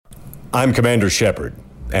I'm Commander Shepard,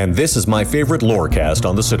 and this is my favorite lorecast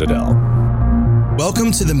on the Citadel.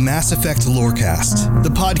 Welcome to the Mass Effect Lorecast, the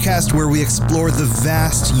podcast where we explore the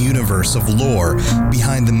vast universe of lore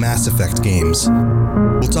behind the Mass Effect games.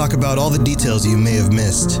 We'll talk about all the details you may have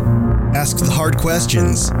missed, ask the hard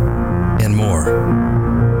questions, and more.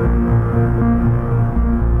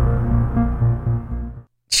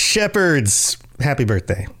 Shepards, happy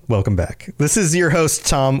birthday. Welcome back. This is your host,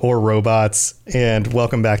 Tom or Robots, and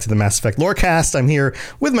welcome back to the Mass Effect Lorecast. I'm here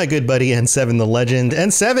with my good buddy, N7 the Legend.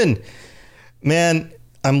 N7, man,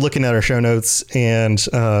 I'm looking at our show notes, and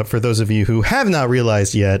for those of you who have not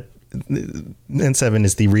realized yet, N7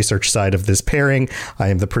 is the research side of this pairing. I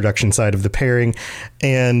am the production side of the pairing,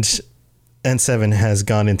 and N7 has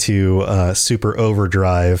gone into super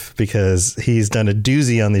overdrive because he's done a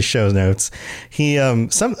doozy on these show notes. He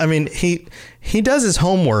does his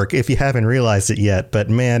homework if you haven't realized it yet, but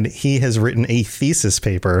man, he has written a thesis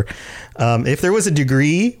paper. If there was a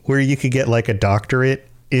degree where you could get like a doctorate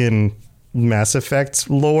in Mass Effect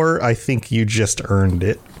lore, I think you just earned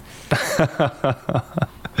it.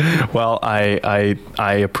 Well, I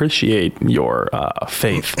appreciate your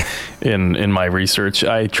faith in my research.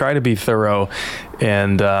 I try to be thorough,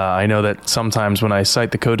 and I know that sometimes when I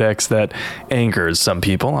cite the codex, that angers some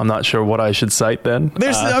people. I'm not sure what I should cite then.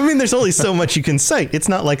 There's only so much you can cite. It's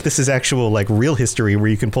not like this is actual like real history where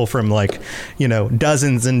you can pull from like, you know,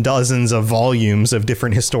 dozens and dozens of volumes of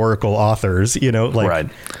different historical authors. You know, like right.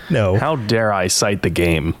 No. How dare I cite the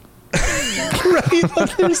game? Right.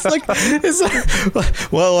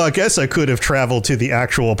 Well, I guess I could have traveled to the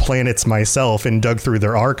actual planets myself and dug through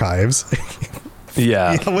their archives.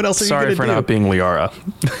 Yeah. What else are Sorry you for do? Not being Liara.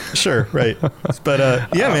 Sure. Right. But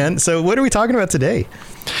yeah, man. So what are we talking about today?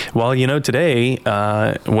 Well, you know, today,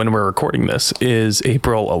 when we're recording this, is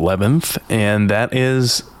April 11th, and that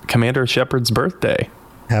is Commander Shepard's birthday.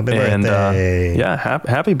 Happy birthday!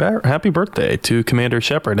 Happy birthday to Commander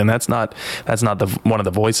Shepard. And that's not one of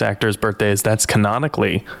the voice actors' birthdays. That's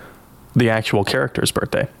canonically the actual character's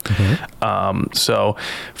birthday. Mm-hmm. So,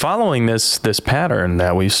 following this pattern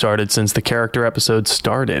that we've started since the character episode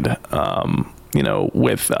started,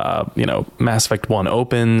 with Mass Effect 1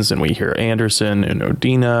 opens and we hear Anderson and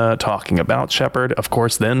Odina talking about Shepard. Of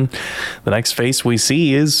course, then the next face we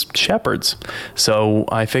see is Shepard's. So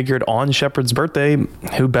I figured on Shepard's birthday,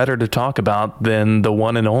 who better to talk about than the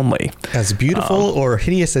one and only. As beautiful or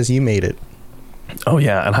hideous as you made it. Oh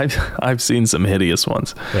yeah, and I've seen some hideous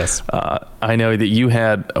ones. Yes. I know that you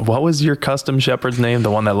had, what was your custom Shepard's name?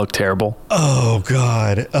 The one that looked terrible? Oh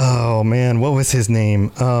God. Oh man, what was his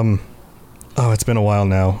name? Oh, it's been a while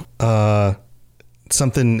now.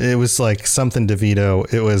 It was like something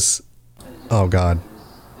DeVito. It was, oh God,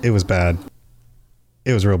 it was bad.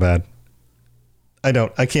 It was real bad.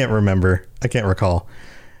 I can't remember. I can't recall.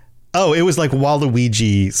 Oh, it was like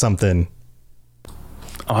Waluigi something.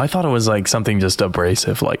 Oh, I thought it was like something just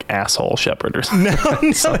abrasive, like asshole Shepard or something.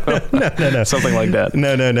 No. Something like that.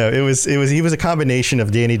 No. He was a combination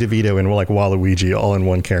of Danny DeVito and like Waluigi all in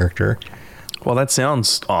one character. Well, that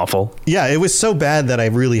sounds awful. Yeah, it was so bad that I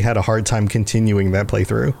really had a hard time continuing that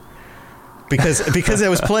playthrough. Because I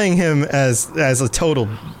was playing him as a total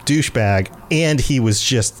douchebag, and he was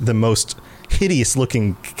just the most hideous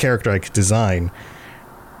looking character I could design.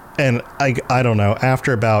 And I don't know,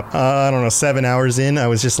 after about 7 hours in, I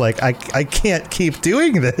was just like, I can't keep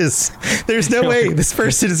doing this. There's no way this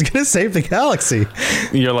person is going to save the galaxy.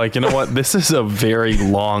 You're like, you know what? This is a very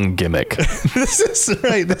long gimmick. This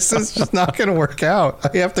is just not going to work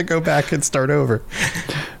out. I have to go back and start over.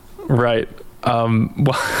 Right.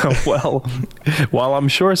 Well, while I'm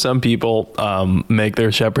sure some people make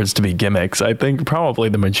their Shepards to be gimmicks, I think probably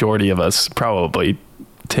the majority of us probably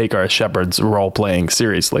take our Shepard's role playing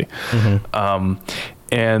seriously. Mm-hmm.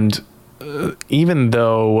 And even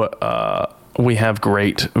though we have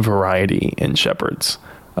great variety in Shepards,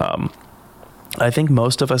 I think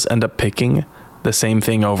most of us end up picking the same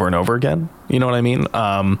thing over and over again. You know what I mean?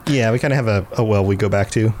 Yeah, we kind of have a well we go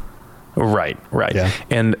back to. Right. Yeah.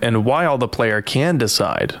 And while the player can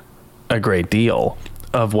decide a great deal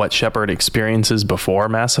of what Shepard experiences before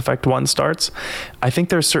Mass Effect 1 starts, I think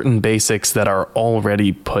there's certain basics that are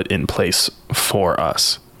already put in place for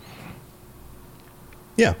us.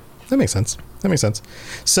 Yeah, that makes sense.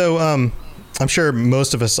 So I'm sure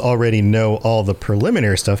most of us already know all the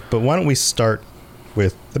preliminary stuff, but why don't we start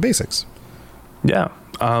with the basics? Yeah.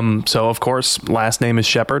 So of course, last name is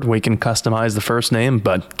Shepard. We can customize the first name,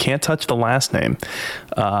 but can't touch the last name.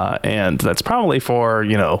 And that's probably for,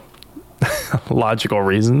 logical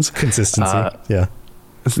reasons. Consistency. Yeah.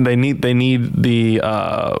 They need the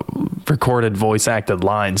recorded voice acted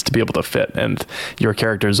lines to be able to fit, and your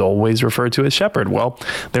character is always referred to as Shepard. Well,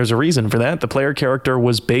 there's a reason for that. The player character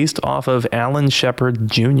was based off of Alan Shepard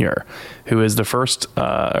Jr., who is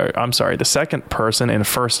the second person and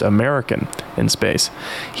first American in space.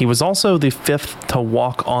 He was also the fifth to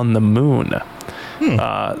walk on the moon.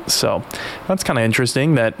 So that's kind of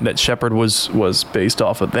interesting that Shepard was based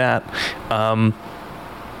off of that.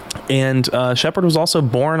 And Shepard was also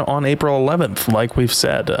born on April 11th, like we've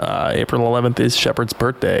said. April 11th is Shepard's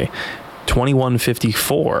birthday.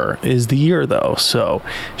 2154 is the year, though. So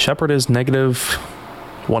Shepard is negative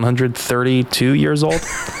 132 years old.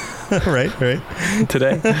 right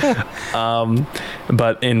Today.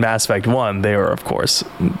 But in Mass Effect 1, they were, of course,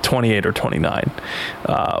 28 or 29,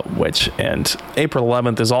 and April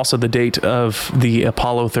 11th is also the date of the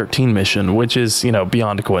Apollo 13 mission, which is,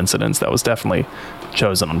 beyond a coincidence. That was definitely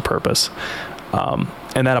chosen on purpose.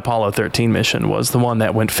 And that Apollo 13 mission was the one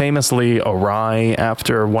that went famously awry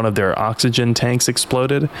after one of their oxygen tanks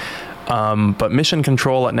exploded. But mission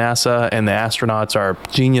control at NASA and the astronauts are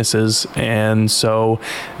geniuses, and so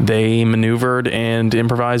they maneuvered and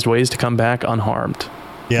improvised ways to come back unharmed.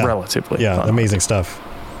 Yeah. Relatively. Yeah, unharmed. amazing stuff.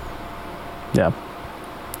 Yeah.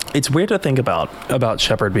 It's weird to think about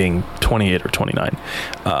Shepard being 28 or 29,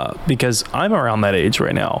 because I'm around that age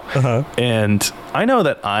right now. And I know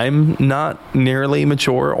that I'm not nearly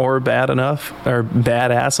mature or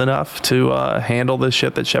badass enough to handle the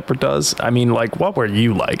shit that Shepard does. I mean, like, what were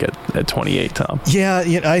you like at 28, Tom? Yeah,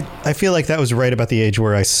 I feel like that was right about the age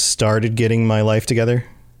where I started getting my life together.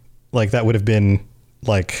 Like, that would have been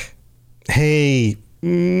like, hey,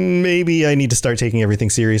 maybe I need to start taking everything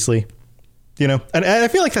seriously. And I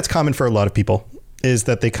feel like that's common for a lot of people, is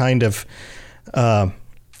that they kind of,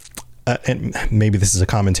 and maybe this is a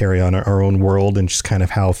commentary on our own world and just kind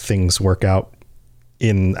of how things work out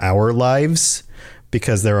in our lives,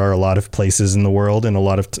 because there are a lot of places in the world and a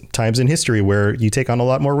lot of times in history where you take on a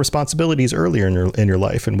lot more responsibilities earlier in your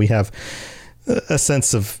life. And we have a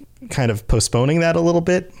sense of kind of postponing that a little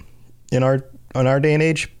bit in our day and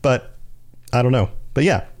age, but I don't know. But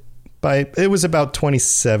yeah. It was about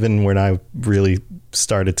 27 when I really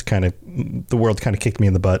started to the world kind of kicked me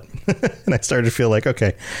in the butt. And I started to feel like,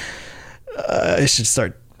 okay, I should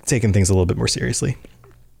start taking things a little bit more seriously.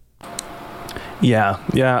 Yeah.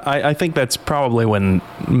 I think that's probably when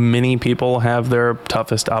many people have their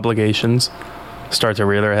toughest obligations start to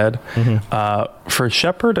rear their head. Mm-hmm. For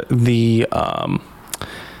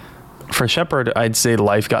Shepard, I'd say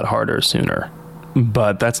life got harder sooner,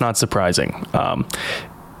 but that's not surprising.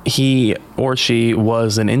 He or she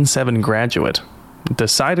was an N7 graduate,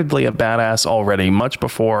 decidedly a badass already, much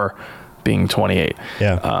before being 28.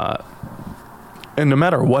 Yeah. And no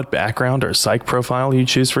matter what background or psych profile you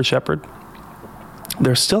choose for Shepard,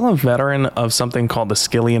 they're still a veteran of something called the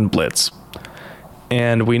Skillian Blitz.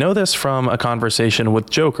 And we know this from a conversation with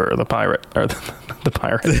Joker, the pirate, or the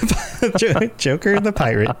pirate. Joker, the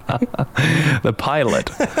pirate. The pilot.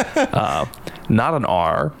 Not an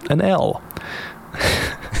R, an L.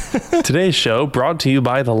 Today's show brought to you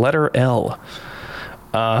by the letter L.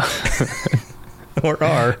 Or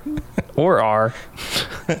R. Or R.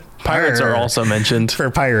 Pirates are also mentioned.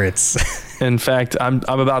 For pirates. In fact, I'm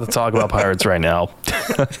about to talk about pirates right now.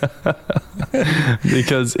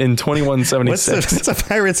 Because in 2176... What's a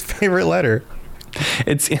pirate's favorite letter?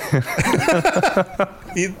 It's... You'd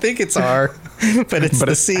think it's R, but it's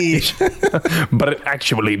the C. But it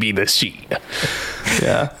actually be the C.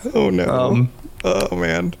 Yeah. Oh, no. Oh,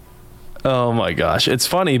 man. Oh my gosh. It's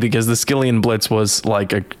funny because the Skillian Blitz was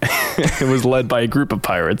like it was led by a group of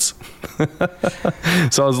pirates.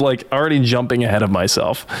 So I was like already jumping ahead of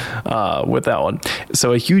myself with that one.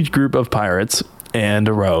 So a huge group of pirates and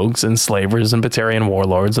rogues and slavers and Batarian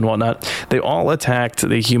warlords and whatnot, they all attacked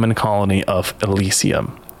the human colony of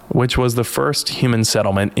Elysium, which was the first human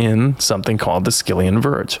settlement in something called the Skillian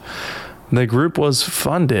Verge. The group was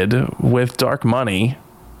funded with dark money,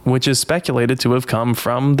 which is speculated to have come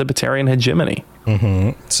from the Batarian hegemony.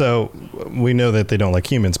 Mm-hmm. So we know that they don't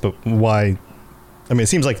like humans, but why? I mean, it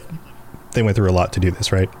seems like they went through a lot to do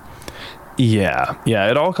this, right? Yeah.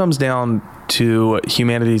 It all comes down to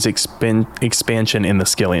humanity's expansion in the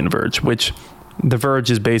Skillian Verge, which the Verge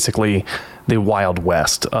is basically the Wild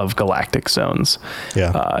West of galactic zones.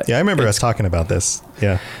 Yeah. I remember us talking about this.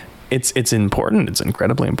 Yeah. It's important. It's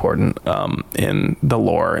incredibly important in the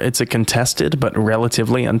lore. It's a contested but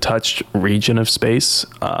relatively untouched region of space,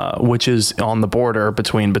 which is on the border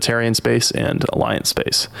between Batarian space and Alliance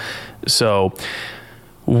space. So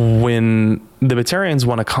when the Batarians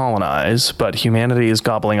want to colonize, but humanity is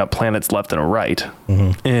gobbling up planets left and right,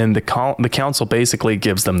 and the council basically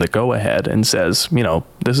gives them the go-ahead and says,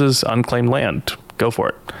 this is unclaimed land, go for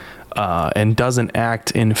it, and doesn't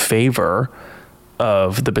act in favor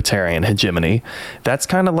of the Batarian hegemony. That's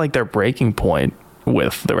kind of like their breaking point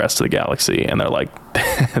with the rest of the galaxy, and they're like,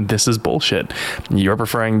 this is bullshit. You're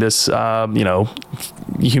preferring this, humanity's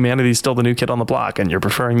still the new kid on the block, and you're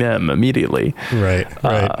preferring them immediately. Right.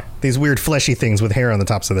 These weird fleshy things with hair on the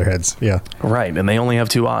tops of their heads. Yeah. Right, and they only have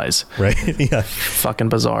 2 eyes. Right. Yeah. Fucking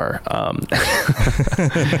bizarre.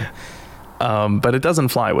 But it doesn't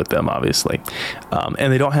fly with them, obviously.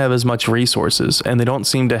 And they don't have as much resources, and they don't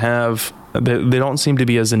seem to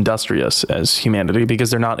be as industrious as humanity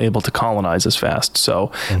because they're not able to colonize as fast.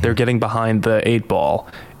 So they're getting behind the 8 ball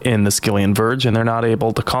in the Skyllian Verge, and they're not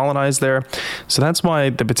able to colonize there. So that's why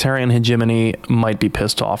the Batarian hegemony might be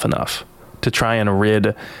pissed off enough to try and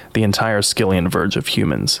rid the entire Skyllian Verge of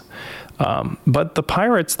humans. But the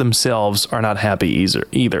pirates themselves are not happy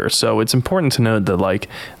either. So it's important to note that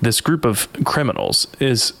this group of criminals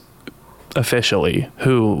is officially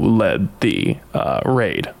who led the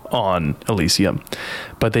raid on Elysium.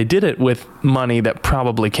 But they did it with money that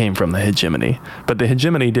probably came from the hegemony. But the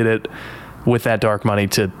hegemony did it with that dark money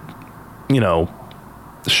to,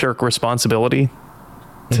 shirk responsibility.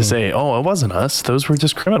 To say, oh, it wasn't us. Those were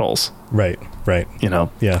just criminals. Right.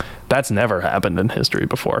 Yeah. That's never happened in history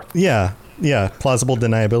before. Yeah. Plausible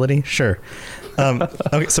deniability. Sure.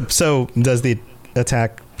 Okay. So does the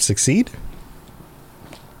attack succeed?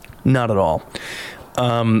 Not at all.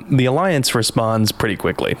 The Alliance responds pretty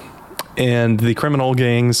quickly, and the criminal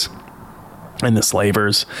gangs and the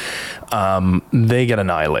slavers, they get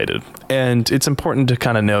annihilated. And it's important to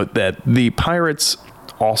kind of note that the pirates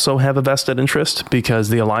also have a vested interest, because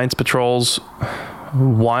the Alliance patrols,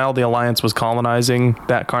 while the Alliance was colonizing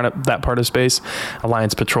that part of space,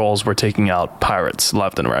 Alliance patrols were taking out pirates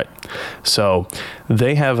left and right. So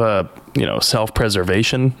they have a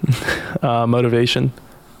self-preservation motivation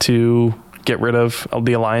to get rid of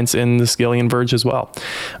the Alliance in the Skyllian Verge as well.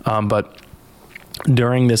 But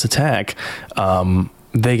during this attack,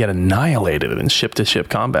 they get annihilated in ship-to-ship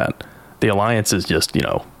combat. The Alliance is just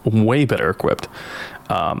way better equipped.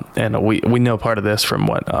 And we know part of this from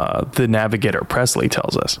what the navigator Presley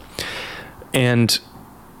tells us. And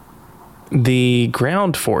the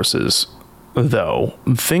ground forces, though,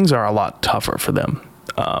 things are a lot tougher for them.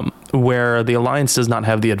 Where the Alliance does not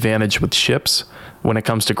have the advantage with ships when it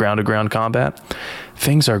comes to ground-to-ground combat,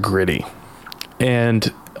 things are gritty.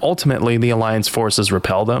 And ultimately, the Alliance forces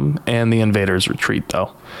repel them, and the invaders retreat,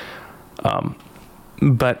 though.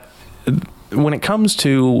 But when it comes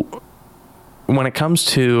to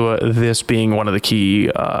this being one of the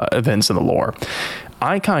key events in the lore,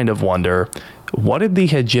 I kind of wonder, what did the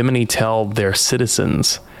hegemony tell their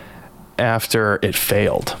citizens after it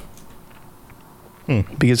failed?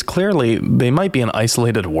 Because clearly they might be an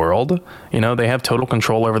isolated world. They have total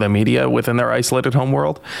control over the media within their isolated home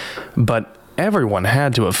world, but everyone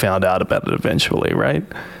had to have found out about it eventually, right?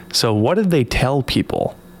 So what did they tell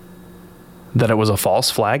people? That it was a false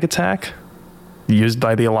flag attack used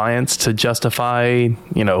by the Alliance to justify,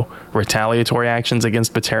 retaliatory actions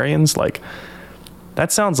against Batarians?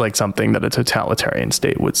 That sounds like something that a totalitarian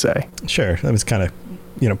state would say. Sure. That was kind of,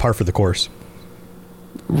 par for the course.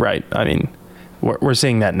 Right. I mean, we're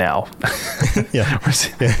seeing that now. Yeah.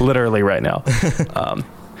 Literally right now.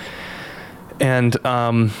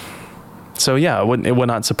 So yeah, it would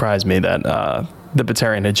not surprise me that the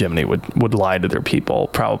Batarian hegemony would lie to their people,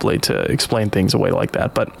 probably to explain things away like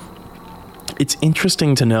that. But it's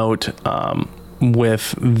interesting to note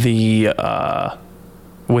with the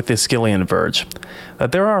Skyllian Verge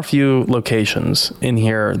that there are a few locations in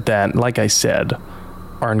here that, like I said,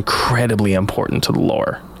 are incredibly important to the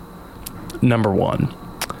lore. Number 1,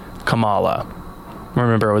 Kamala.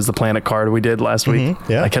 Remember, it was the planet card we did last week.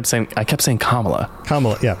 Yeah, I kept saying Kamala.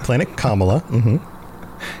 Kamala, yeah, planet Kamala.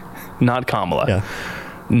 Not Kamala. Yeah,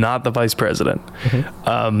 not the vice president.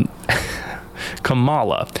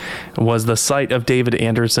 Kamala was the site of David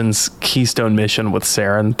Anderson's Keystone mission with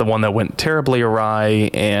Saren, the one that went terribly awry,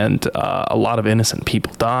 and a lot of innocent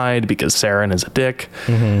people died because Saren is a dick.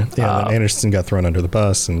 Yeah, then Anderson got thrown under the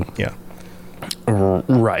bus, and yeah.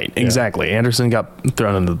 Right, exactly. Yeah. Anderson got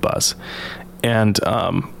thrown under the bus, and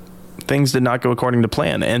things did not go according to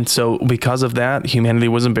plan. And so because of that, humanity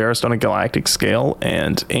was embarrassed on a galactic scale,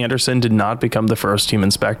 and Anderson did not become the first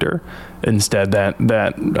human Spectre. Instead,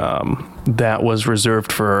 that was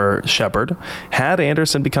reserved for Shepard. Had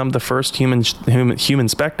Anderson become the first human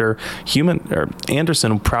Spectre,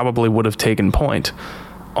 Anderson probably would have taken point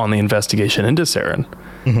on the investigation into Saren,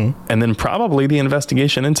 and then probably the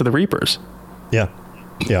investigation into the Reapers. Yeah.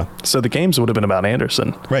 Yeah. So the games would have been about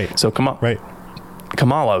Anderson. Right. So Right.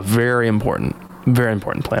 Kamala, very important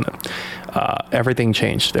planet. Everything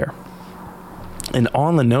changed there. And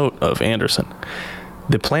on the note of Anderson,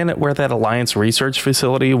 the planet where that Alliance research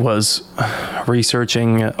facility was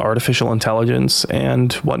researching artificial intelligence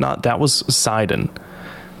and whatnot, that was Sidon.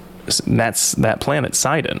 That planet,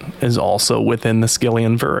 Sidon, is also within the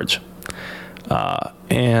Skillian Verge.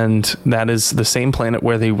 And that is the same planet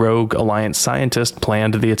where the rogue Alliance scientist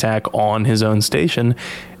planned the attack on his own station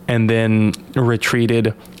and then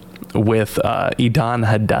retreated with Idan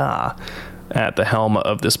Haddah at the helm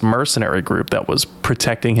of this mercenary group that was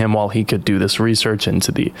protecting him while he could do this research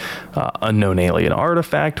into the unknown alien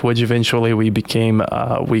artifact, which eventually we became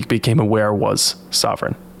aware was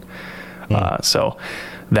Sovereign. So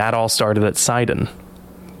that all started at Sidon,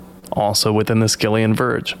 also within the Skillian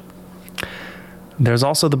Verge. There's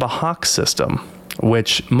also the Bahak system,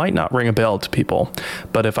 which might not ring a bell to people,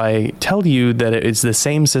 but if I tell you that it is the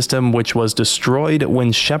same system which was destroyed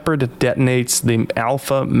when Shepard detonates the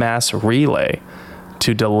Alpha Mass Relay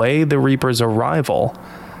to delay the Reaper's arrival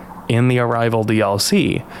in the Arrival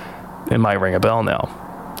DLC, it might ring a bell now.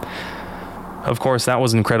 Of course, that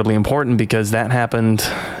was incredibly important because that happened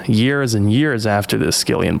years and years after the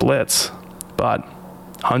Skillian Blitz, but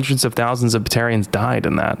hundreds of thousands of Batarians died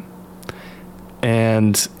in that.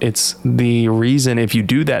 And it's the reason, if you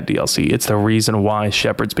do that DLC, it's the reason why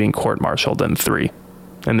Shepard's being court-martialed in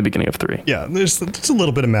the beginning of 3. Yeah, there's a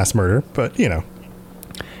little bit of mass murder, but, you know.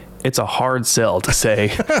 It's a hard sell to say,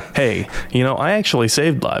 hey, I actually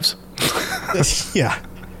saved lives. Yeah.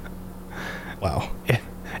 Wow.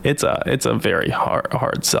 It's a very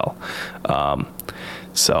hard sell. I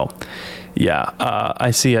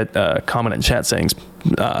see a comment in chat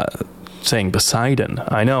saying Poseidon.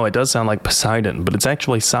 I know it does sound like Poseidon, but it's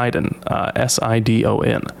actually Sidon.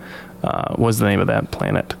 Sidon was the name of that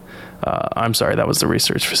planet. I'm sorry, that was the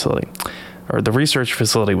research facility. Or the research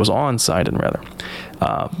facility was on Sidon, rather.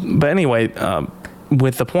 But anyway,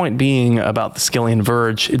 with the point being about the Skillian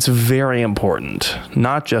Verge, it's very important,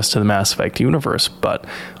 not just to the Mass Effect universe, but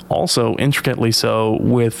also intricately so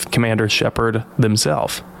with Commander Shepard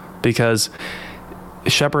themselves. Because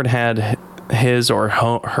Shepard had his or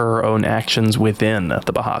her own actions within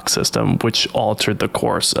the Bahak system, which altered the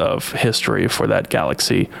course of history for that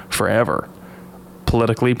galaxy forever.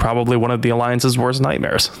 Politically, probably one of the Alliance's worst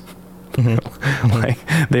nightmares. Like,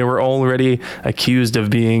 they were already accused of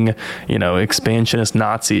being, expansionist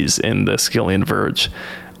Nazis in the Skillian Verge.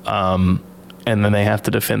 And then they have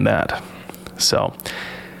to defend that. So,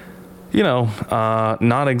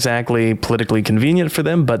 not exactly politically convenient for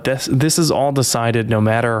them, but this is all decided no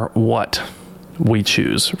matter what we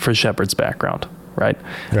choose for Shepard's background, right?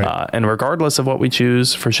 And regardless of what we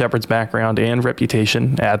choose for Shepard's background and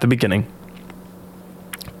reputation at the beginning,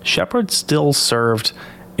 Shepard still served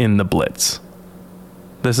in the Blitz.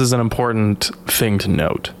 This is an important thing to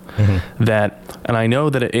note. And I know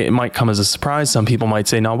that it might come as a surprise. Some people might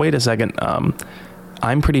say, no, wait a second.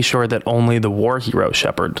 I'm pretty sure that only the war hero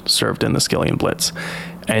Shepard served in the Skillian Blitz.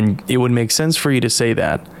 And it would make sense for you to say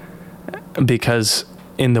that because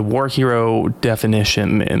in the war hero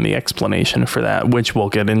definition, in the explanation for that, which we'll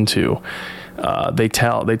get into, they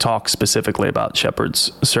talk specifically about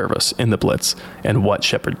Shepard's service in the Blitz and what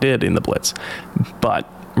Shepard did in the Blitz. But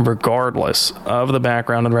regardless of the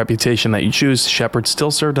background and reputation that you choose, Shepard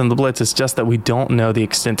still served in the Blitz. It's just that we don't know the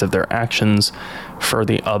extent of their actions for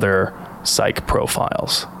the other psych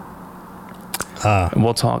profiles. And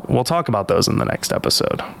we'll talk about those in the next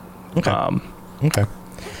episode. Okay.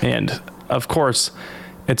 And of course,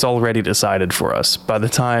 it's already decided for us by the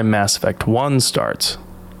time Mass Effect 1 starts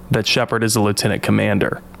that Shepard is a lieutenant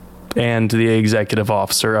commander and the executive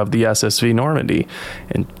officer of the SSV Normandy.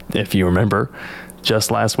 And if you remember,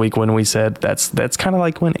 just last week when we said that's kind of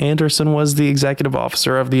like when Anderson was the executive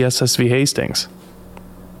officer of the SSV Hastings.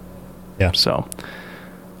 Yeah. So,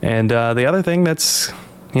 and the other thing that's,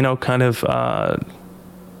 kind of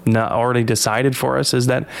not already decided for us is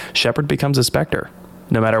that Shepard becomes a Spectre.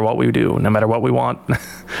 No matter what we do, no matter what we want,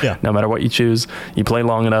 no matter what you choose, you play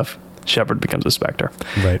long enough, Shepard becomes a Spectre.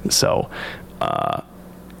 Right. So,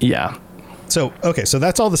 yeah. So, okay, so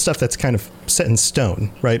that's all the stuff that's kind of set in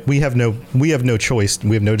stone, right? We have no choice.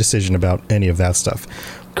 We have no decision about any of that stuff.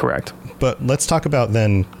 Correct. But let's talk about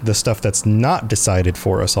then the stuff that's not decided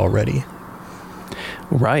for us already.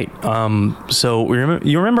 Right. So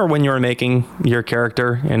you remember when you were making your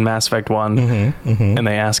character in Mass Effect 1 and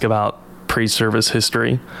they ask about pre-service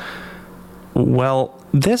history? Well,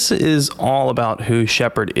 this is all about who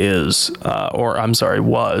Shepard is,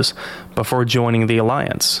 was, before joining the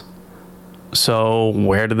Alliance. So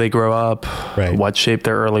where did they grow up? Right. What shaped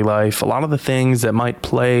their early life? A lot of the things that might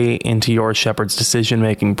play into your Shepard's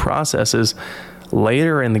decision-making processes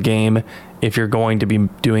later in the game if you're going to be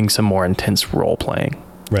doing some more intense role-playing.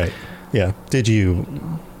 Right. Yeah.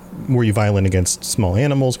 Were you violent against small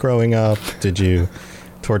animals growing up? Did you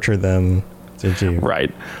torture them? Did you?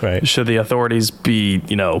 Right. Right. Should the authorities be,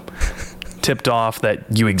 tipped off that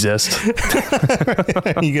you exist?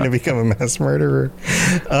 Are you going to become a mass murderer?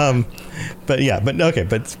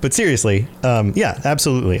 But seriously,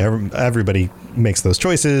 absolutely. Everybody makes those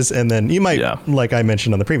choices. And then you might, like I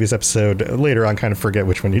mentioned on the previous episode, later on kind of forget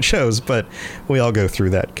which one you chose, but we all go through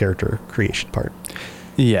that character creation part.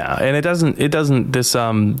 Yeah, and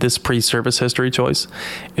this pre-service history choice,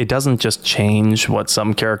 it doesn't just change what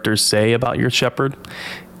some characters say about your Shepard.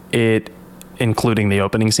 Including the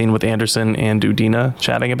opening scene with Anderson and Udina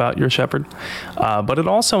chatting about your Shepard. But it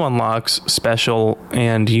also unlocks special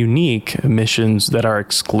and unique missions that are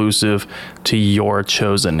exclusive to your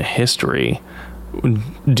chosen history.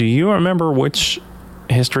 Do you remember which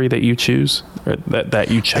history that you choose, or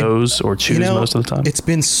that you chose or choose most of the time? It's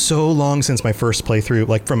been so long since my first playthrough,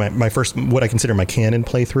 like from my first, what I consider my canon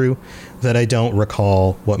playthrough, that I don't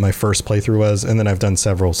recall what my first playthrough was. And then I've done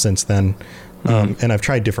several since then. And I've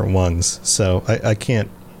tried different ones, so I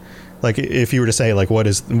can't, like, if you were to say, like, what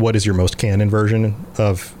is your most canon version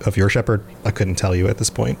of your Shepard, I couldn't tell you at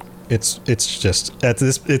this point. It's just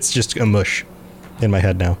a mush in my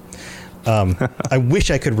head now. I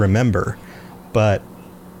wish I could remember, but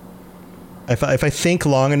if I think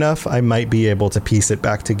long enough, I might be able to piece it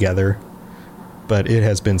back together. But it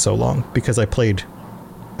has been so long because I played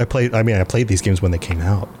these games when they came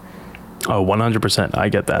out. Oh, 100%. I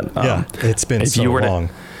get that. It's been so long.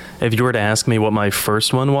 If you were to ask me what my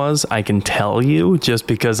first one was, I can tell you just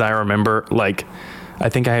because I remember, like, I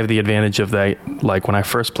think I have the advantage of that. Like, when I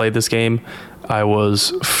first played this game, I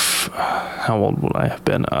was, how old would I have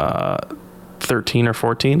been? 13 or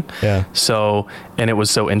 14. Yeah. So, and it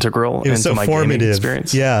was so integral into my gaming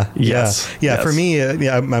experience. Yeah. Yes. Yeah. For me,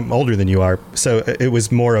 I'm older than you are. So it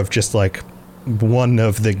was more of just like one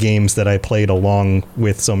of the games that I played along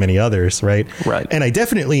with so many others, right? Right. And I've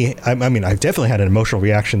definitely had an emotional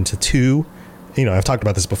reaction to 2. I've talked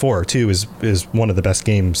about this before. 2 is one of the best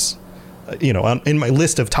games. In my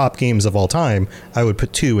list of top games of all time, I would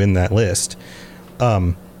put 2 in that list.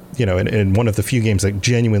 And one of the few games that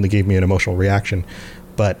genuinely gave me an emotional reaction.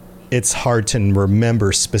 But it's hard to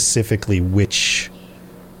remember specifically which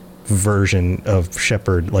version of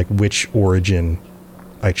Shepard, like which origin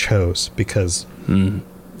I chose, because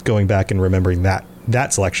going back and remembering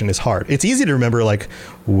that selection is hard. It's easy to remember, like,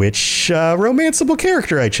 which romanceable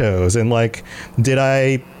character I chose, and like, did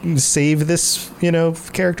I save this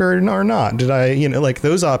character or not? Did I like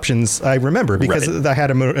those options I remember because I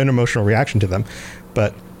had an emotional reaction to them.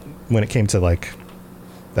 But when it came to like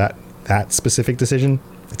that specific decision,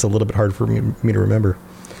 it's a little bit hard for me to remember.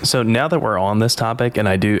 So now that we're on this topic, and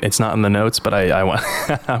it's not in the notes, but I want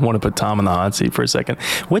I want to put Tom in the hot seat for a second.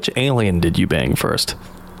 Which alien did you bang first?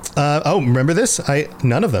 Remember this?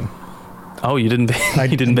 None of them. Oh, you didn't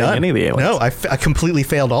bang any of the aliens? No, I completely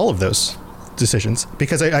failed all of those decisions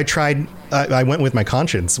because I tried. I went with my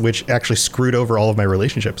conscience, which actually screwed over all of my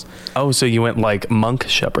relationships. Oh, so you went like monk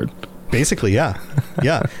Shepard. Basically, yeah.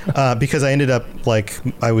 Because I ended up, like,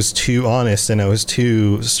 I was too honest and I was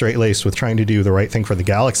too straight-laced with trying to do the right thing for the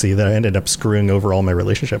galaxy that I ended up screwing over all my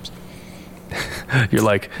relationships. You're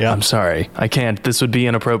like, I'm sorry, I can't. This would be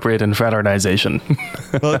inappropriate in fraternization.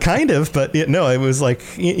 Well, kind of, but no, it was like,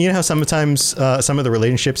 you know how sometimes some of the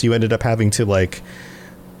relationships you ended up having to, like,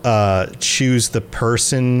 choose the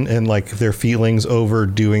person and, like, their feelings over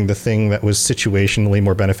doing the thing that was situationally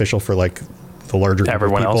more beneficial for, like, the larger group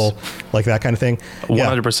everyone of people, else, like that kind of thing.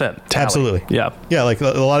 100%. Absolutely. Yeah. Like a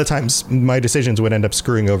lot of times my decisions would end up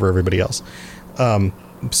screwing over everybody else.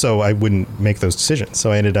 So I wouldn't make those decisions. So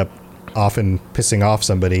I ended up often pissing off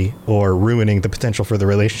somebody or ruining the potential for the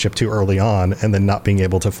relationship too early on and then not being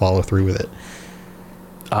able to follow through with it.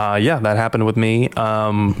 That happened with me.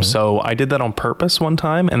 So I did that on purpose one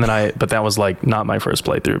time, and then but that was like not my first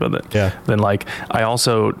playthrough, but then like I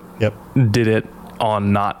also did it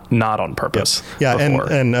on not on purpose.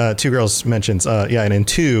 And Two Girls mentions and in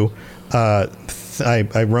 2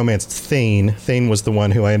 I romanced Thane. Thane was the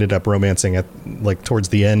one who I ended up romancing at, like, towards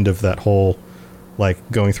the end of that whole, like,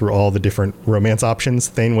 going through all the different romance options.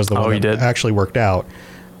 Thane was the one that actually worked out,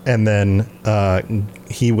 and then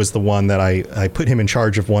he was the one that I put him in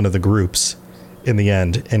charge of one of the groups in the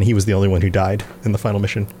end, and he was the only one who died in the final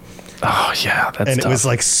mission. Oh yeah, that's and tough. it was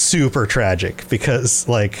like super tragic because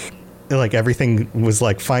like everything was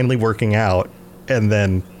like finally working out, and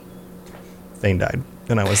then Thane died,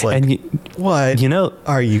 and I was like, what?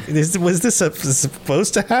 Are you? Was this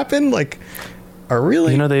supposed to happen? Like, are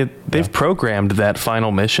really? They've programmed that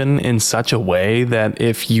final mission in such a way that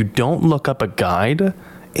if you don't look up a guide,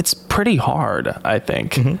 it's pretty hard, I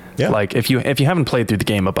think. Yeah. Like if you haven't played through the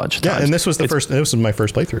game a bunch of times. Yeah, and this was my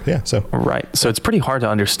first playthrough. Yeah. So right. So it's pretty hard to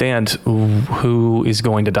understand who is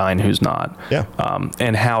going to die and who's not. Yeah.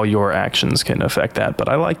 And how your actions can affect that. But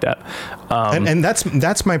I like that. And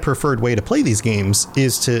that's my preferred way to play these games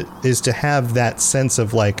is to have that sense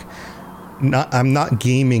of like, I'm not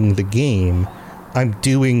gaming the game. I'm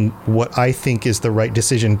doing what I think is the right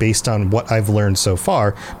decision based on what I've learned so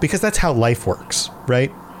far, because that's how life works,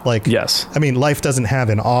 right? Like, yes. I mean, life doesn't have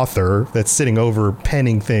an author that's sitting over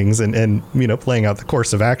penning things and playing out the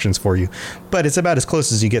course of actions for you, but it's about as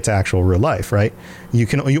close as you get to actual real life, right? You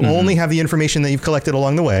only have the information that you've collected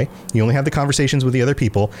along the way. You only have the conversations with the other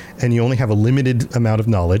people, and you only have a limited amount of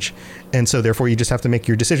knowledge. And so therefore you just have to make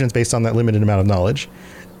your decisions based on that limited amount of knowledge.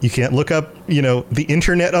 You can't look up, the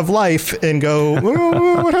internet of life and go,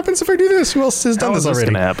 oh, what happens if I do this? Who else has done this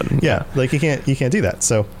already? How is this going to happen? Yeah, like you can't do that.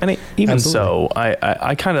 So, and even absolutely.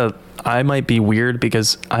 So, I might be weird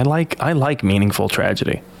because I like meaningful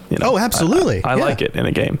tragedy. Oh, absolutely. I like it in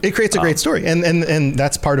a game. It creates a great story, and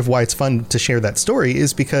that's part of why it's fun to share that story,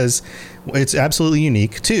 is because it's absolutely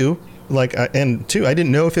unique too. Like, and two, I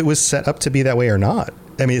didn't know if it was set up to be that way or not.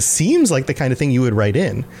 I mean, it seems like the kind of thing you would write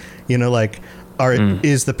in,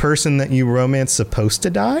 is the person that you romance supposed to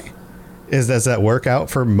die? Does that work out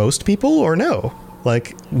for most people or no?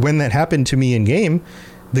 Like, when that happened to me in game,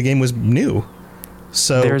 the game was new.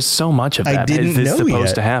 So there's so much of that. I didn't Is this know supposed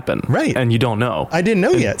yet. to happen? Right. And you don't know. I didn't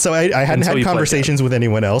know yet. So I hadn't had conversations with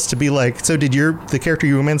anyone else to be like, so did the character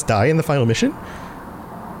you romance die in the final mission?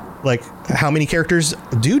 Like, how many characters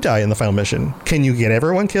do die in the final mission? Can you get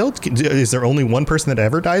everyone killed? Is there only one person that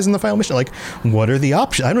ever dies in the final mission? Like, what are the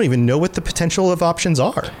options? I don't even know what the potential of options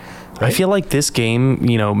are. Right? I feel like this game,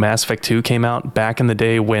 Mass Effect 2 came out back in the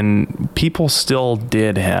day when people still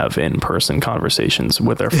did have in-person conversations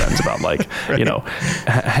with their friends about like, right.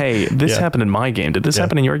 Hey, this happened in my game. Did this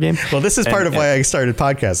happen in your game? Well, this is part of why I started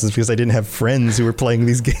podcasts, is because I didn't have friends who were playing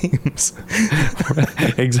these games.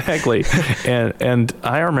 Exactly. And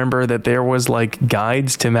I remember that there was like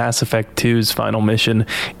guides to Mass Effect 2's final mission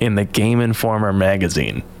in the Game Informer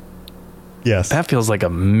magazine. Yes. That feels like a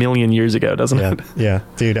million years ago, doesn't it? Yeah.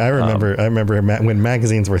 Dude, I remember when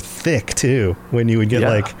magazines were thick too, when you would get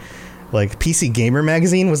like PC Gamer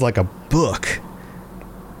magazine was like a book.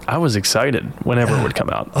 I was excited whenever it would come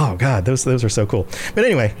out. Oh God, those are so cool. But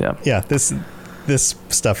anyway, this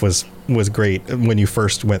stuff was great when you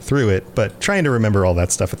first went through it, but trying to remember all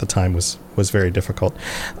that stuff at the time was very difficult.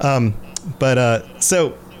 So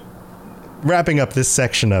wrapping up this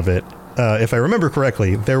section of it, if I remember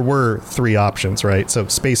correctly, there were 3 options, right? So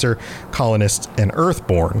Spacer, Colonist, and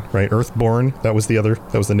Earthborn, right? Earthborn, that was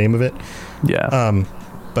the name of it. Yeah.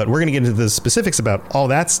 But we're going to get into the specifics about all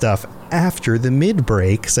that stuff after the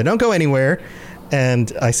mid-break, so don't go anywhere.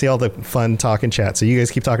 And I see all the fun talk and chat, so you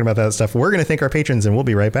guys keep talking about that stuff. We're going to thank our patrons, and we'll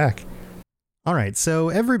be right back. All right, so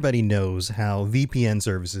everybody knows how VPN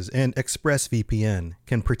services and ExpressVPN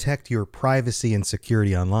can protect your privacy and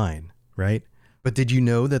security online, right? But did you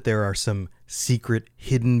know that there are some secret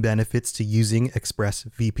hidden benefits to using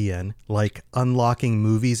ExpressVPN, like unlocking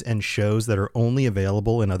movies and shows that are only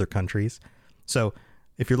available in other countries? So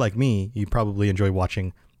if you're like me, you probably enjoy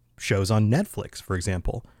watching shows on Netflix, for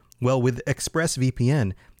example. Well, with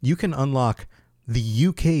ExpressVPN, you can unlock the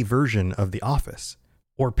UK version of The Office,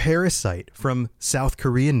 or Parasite from South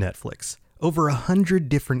Korean Netflix. Over 100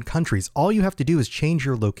 different countries. All you have to do is change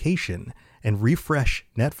your location and refresh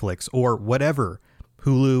Netflix or whatever,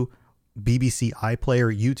 Hulu, BBC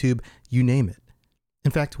iPlayer, YouTube, you name it. In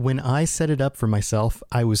fact, when I set it up for myself,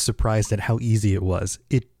 I was surprised at how easy it was.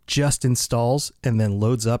 It just installs and then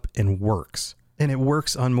loads up and works. And it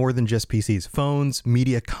works on more than just PCs, phones,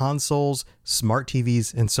 media consoles, smart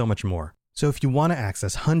TVs, and so much more. So if you want to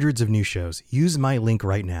access hundreds of new shows, use my link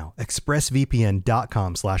right now,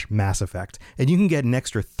 expressvpn.com/Mass Effect, and you can get an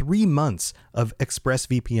extra 3 months of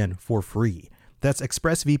ExpressVPN for free. That's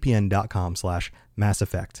expressvpn.com/Mass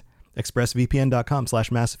Effect.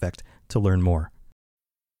 expressvpn.com/Mass Effect to learn more.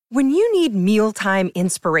 When you need mealtime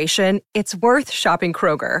inspiration, it's worth shopping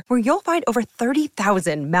Kroger, where you'll find over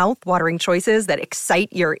 30,000 mouth-watering choices that excite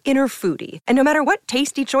your inner foodie. And no matter what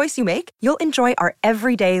tasty choice you make, you'll enjoy our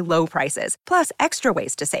everyday low prices, plus extra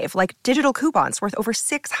ways to save, like digital coupons worth over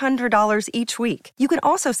 $600 each week. You can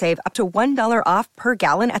also save up to $1 off per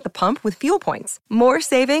gallon at the pump with fuel points. More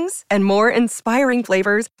savings and more inspiring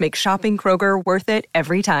flavors make shopping Kroger worth it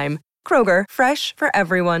every time. Kroger, fresh for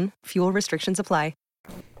everyone. Fuel restrictions apply.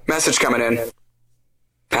 Message coming in.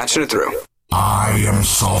 Patching it through. I am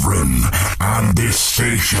sovereign, and this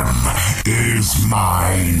station is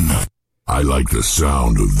mine. I like the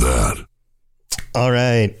sound of that. All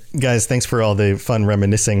right, guys, thanks for all the fun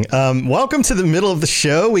reminiscing. Welcome to the middle of the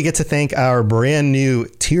show. We get to thank our brand new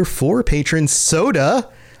Tier 4 patron, Soda.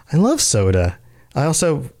 I love soda. I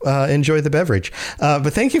also enjoy the beverage.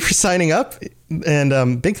 But thank you for signing up.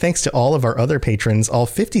 And big thanks to all of our other patrons, all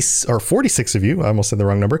 50 or 46 of you. I almost said the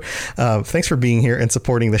wrong number. Thanks for being here and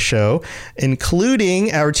supporting the show,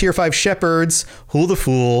 including our Tier 5 Shepards, Hul the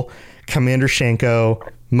Fool, Commander Shanko,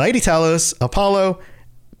 Mighty Talos, Apollo,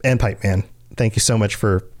 and Pipe Man. Thank you so much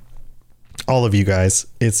for all of you guys.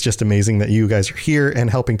 It's just amazing that you guys are here and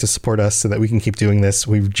helping to support us so that we can keep doing this.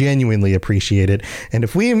 We genuinely appreciate it. And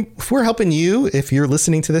if we're helping you, if you're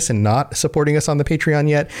listening to this and not supporting us on the Patreon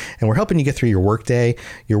yet, and we're helping you get through your workday,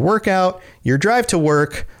 your workout, your drive to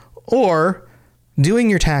work, or doing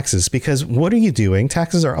your taxes, because what are you doing?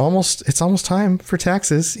 It's almost time for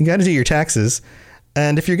taxes. You got to do your taxes.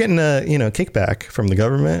 And if you're getting a kickback from the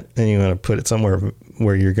government and you want to put it somewhere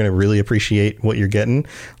where you're going to really appreciate what you're getting,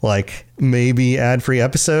 like maybe ad-free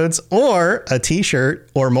episodes or a t-shirt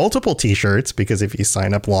or multiple t-shirts, because if you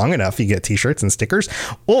sign up long enough, you get t-shirts and stickers,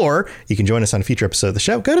 or you can join us on a future episode of the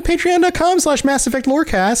show. Go to patreon.com/Mass Effect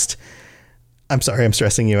Lorecast. I'm sorry, I'm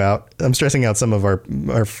stressing you out. I'm stressing out some of our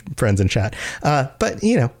friends in chat. But,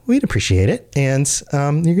 we'd appreciate it. And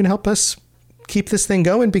you're going to help us keep this thing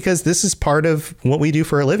going, because this is part of what we do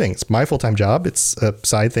for a living. It's my full-time job. It's a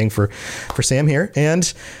side thing for Sam here.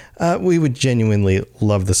 And we would genuinely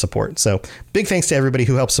love the support. So big thanks to everybody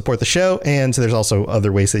who helps support the show. And there's also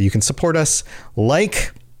other ways that you can support us,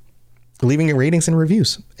 like leaving your ratings and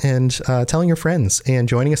reviews and telling your friends and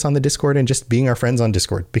joining us on the Discord and just being our friends on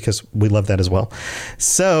Discord, because we love that as well.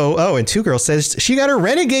 So, and Two Girls says she got a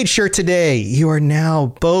Renegade shirt today. You are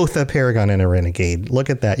now both a Paragon and a Renegade.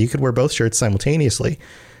 Look at that. You could wear both shirts simultaneously,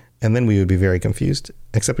 and then we would be very confused,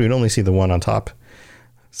 except we would only see the one on top.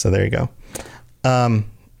 So there you go.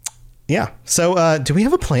 Yeah. So do we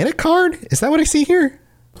have a planet card? Is that what I see here?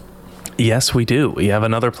 Yes, we do. We have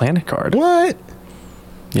another planet card. What?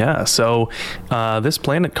 Yeah, so this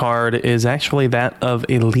planet card is actually that of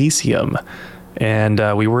Elysium. And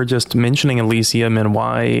we were just mentioning Elysium and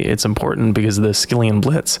why it's important because of the Skillian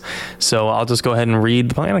Blitz. So I'll just go ahead and read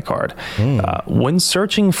the planet card. When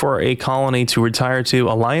searching for a colony to retire to,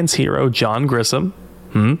 Alliance hero John Grissom,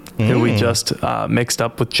 who we just mixed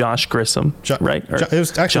up with Josh Grissom, right? It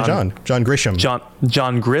was actually John Grisham.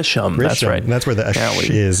 John Grisham, that's right. That's where the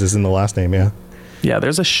is in the last name, yeah. Yeah,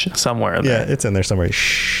 there's a somewhere there. Yeah, it's in there somewhere.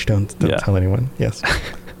 Shh, don't tell anyone. Yes.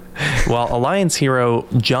 Well, Alliance hero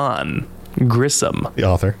John Grissom, the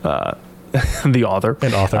author,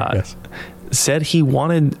 yes, said he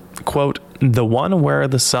wanted, quote, the one where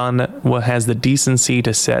the sun has the decency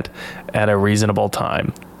to set at a reasonable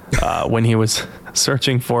time, when he was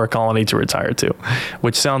searching for a colony to retire to,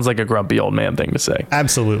 which sounds like a grumpy old man thing to say.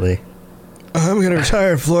 Absolutely. I'm going to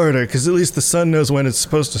retire in Florida because at least the sun knows when it's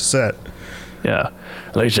supposed to set. Yeah.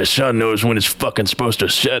 At least the sun knows when it's fucking supposed to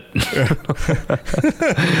set.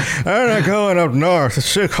 I'm not going up north.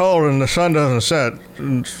 It's too cold and the sun doesn't set.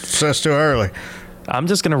 It sets too early. I'm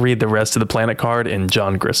just going to read the rest of the planet card in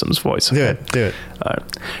John Grissom's voice. Do it.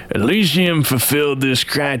 Elysium fulfilled this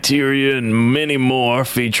criteria and many more,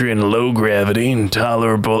 featuring low gravity and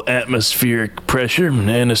tolerable atmospheric pressure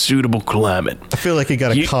and a suitable climate. I feel like you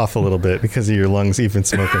got to cough a little bit because of your lungs. You've been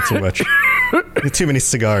smoking too much. Too many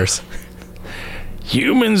cigars.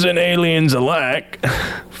 Humans and aliens alike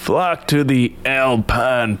flock to the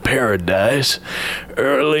Alpine paradise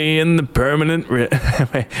early in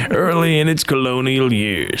its colonial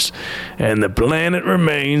years, and the planet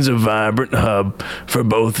remains a vibrant hub for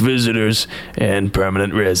both visitors and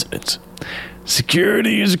permanent residents.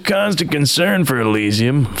 Security is a constant concern for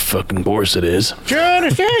Elysium. Fucking course it is. John,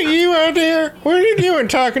 is that you out there? What are you doing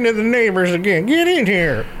talking to the neighbors again? Get in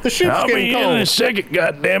here. The ship's getting cold. I'll be in a second,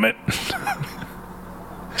 goddammit.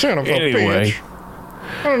 Son of a bitch.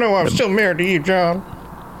 I don't know why I'm still married to you, John.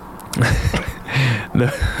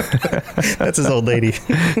 That's his old lady.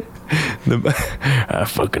 I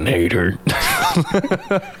fucking hate her.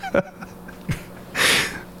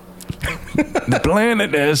 The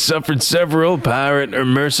planet has suffered several pirate or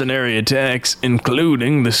mercenary attacks,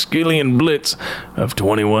 including the Skillian Blitz of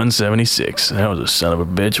 2176. That was a son of a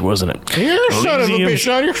bitch, wasn't it? You're a son of a bitch.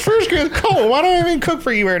 Now your food's getting cold. Why don't I even cook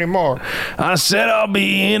for you anymore? I said I'll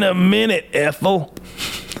be in a minute, Ethel.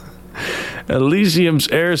 Elysium's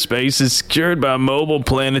airspace is secured by mobile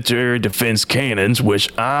planetary defense cannons,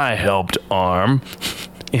 which I helped arm.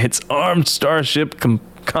 Its armed starship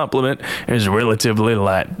complement is relatively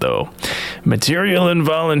light, though. Material and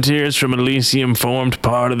volunteers from Elysium formed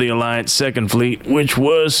part of the Alliance Second Fleet, which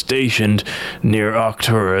was stationed near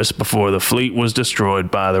Arcturus before the fleet was destroyed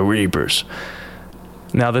by the Reapers.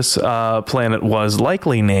 Now, this planet was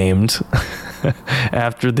likely named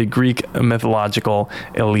after the Greek mythological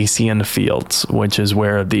Elysian Fields, which is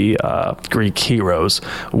where the Greek heroes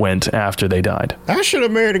went after they died. I should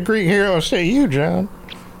have married a Greek hero instead of you, John.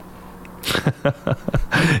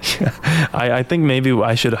 I think maybe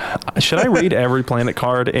I should I read every planet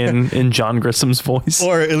card in John Grissom's voice,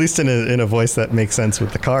 or at least in a voice that makes sense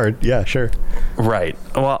with the card. Yeah, sure. Right.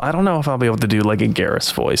 Well, I don't know if I'll be able to do like a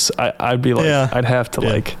Garrus voice. I'd be like, yeah. I'd have to.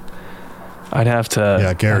 Yeah,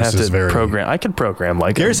 Garrus is very program. I could program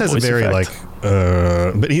like Garrus has a very effect.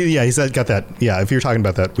 But he's got that. Yeah, if you're talking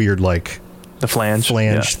about that weird like the flange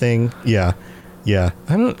thing. Yeah.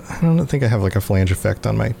 I don't think I have like a flange effect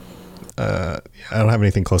on my. I don't have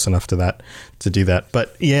anything close enough to that to do that,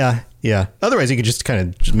 but yeah. Otherwise, you could just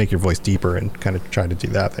kind of make your voice deeper and kind of try to do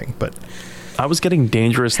that thing. But I was getting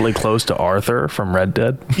dangerously close to Arthur from Red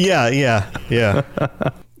Dead. Yeah.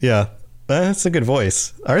 That's a good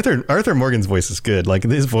voice. Arthur Morgan's voice is good. Like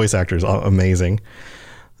his voice actor is amazing.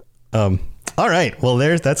 All right. Well,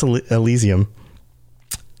 that's Elysium,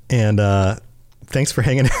 and thanks for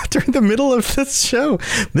hanging out during the middle of this show.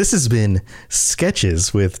 This has been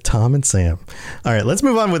Sketches with Tom and Sam. All right, let's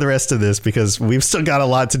move on with the rest of this because we've still got a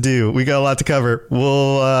lot to do. We got a lot to cover.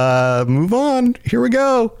 We'll move on. Here we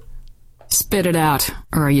go. Spit it out,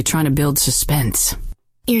 or are you trying to build suspense?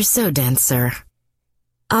 You're so dense, sir.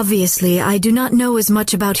 Obviously, I do not know as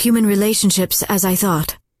much about human relationships as I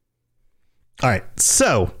thought. All right,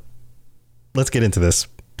 so let's get into this.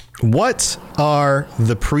 What are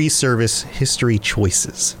the pre-service history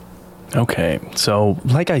choices? Okay, so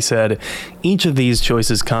like I said, each of these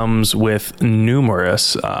choices comes with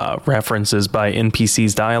numerous references by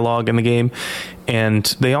NPCs dialogue in the game, and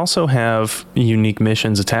they also have unique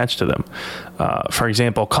missions attached to them. For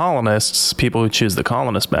example, colonists, people who choose the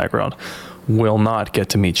colonist background, will not get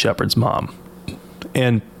to meet Shepard's mom.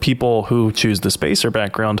 And people who choose the spacer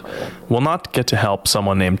background will not get to help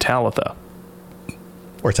someone named Talitha.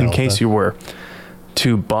 In case you were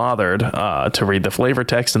too bothered to read the flavor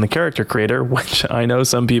text in the character creator, which I know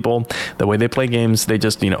some people, the way they play games, they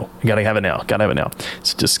just, you gotta have it now.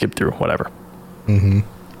 So just skip through, whatever. Mm-hmm.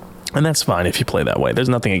 And that's fine if you play that way. There's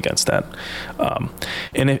nothing against that.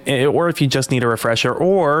 Or if you just need a refresher,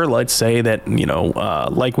 or let's say that,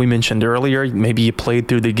 like we mentioned earlier, maybe you played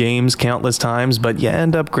through the games countless times, but you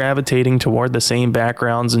end up gravitating toward the same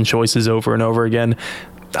backgrounds and choices over and over again.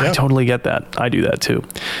 Yep. I totally get that. I do that too.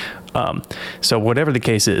 So whatever the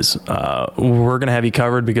case is, we're going to have you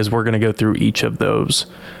covered because we're going to go through each of those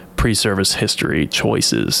pre-service history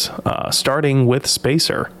choices, starting with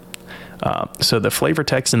Spacer. So the flavor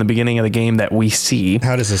text in the beginning of the game that we see.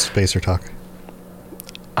 How does a Spacer talk?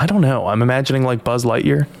 I don't know. I'm imagining like Buzz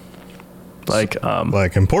Lightyear. Like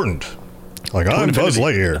important. Like, I'm Buzz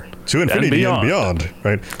Lightyear. To infinity and beyond.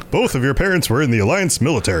 Right? Both of your parents were in the Alliance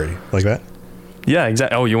military. Like that? Yeah,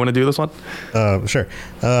 exactly. Oh, you want to do this one? Sure.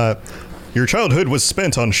 Your childhood was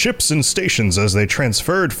spent on ships and stations as they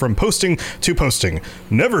transferred from posting to posting,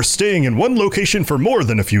 never staying in one location for more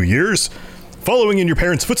than a few years. Following in your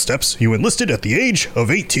parents' footsteps, you enlisted at the age of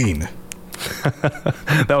 18.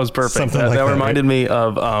 That was perfect. That reminded me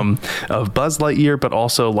of Buzz Lightyear, but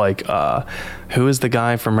also like who is the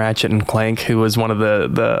guy from Ratchet and Clank who was one of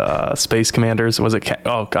the space commanders? Was it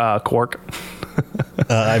Quark?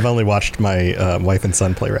 I've only watched my wife and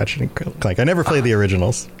son play Ratchet and Clank. I never played the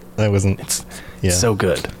originals. It's so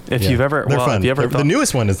good. If you've ever, they're fun. If you ever the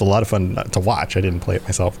newest one is a lot of fun to watch. I didn't play it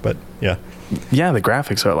myself, but yeah. Yeah, the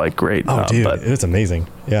graphics are like great. Oh, dude, it's amazing.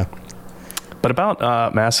 Yeah. But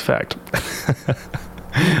about Mass Effect,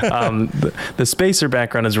 the spacer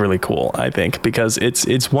background is really cool, I think, because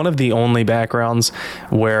it's one of the only backgrounds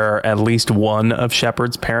where at least one of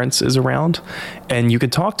Shepard's parents is around, and you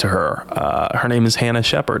could talk to her. Her name is Hannah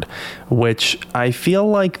Shepard, which I feel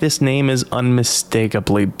like this name is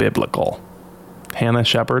unmistakably biblical. Hannah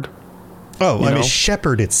Shepard. Oh, I mean,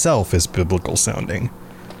 Shepard itself is biblical sounding.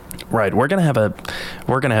 Right. We're gonna have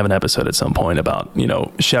an episode at some point about,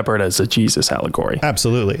 Shepard as a Jesus allegory.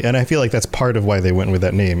 Absolutely. And I feel like that's part of why they went with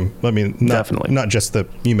that name. I mean, Definitely. Not just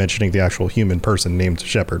you mentioning the actual human person named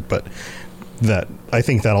Shepard, but that I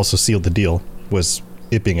think that also sealed the deal, was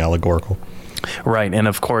it being allegorical. Right. And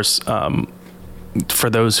of course, for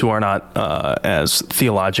those who are not as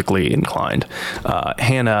theologically inclined,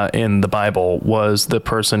 Hannah in the Bible was the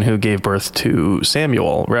person who gave birth to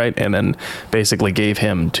Samuel, right? And then basically gave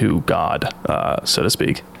him to God, so to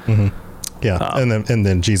speak. Mm-hmm. Yeah. And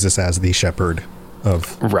then Jesus as the shepherd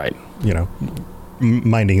of, right,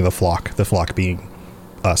 minding the flock being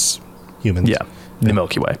us humans. Yeah. The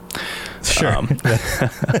Milky Way. Sure.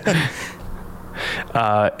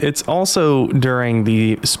 It's also during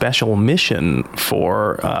the special mission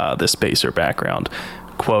for the Spacer background.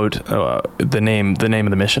 Quote, the name of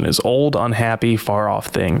the mission is Old, Unhappy, Far Off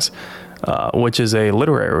Things, which is a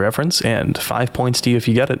literary reference, and 5 points to you if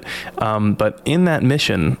you get it. But in that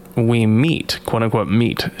mission, we quote unquote,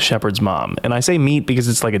 meet Shepard's mom. And I say meet because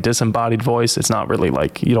it's like a disembodied voice. It's not really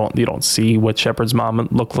like you don't see what Shepard's mom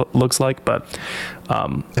looks like, but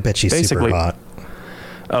I bet she's super hot.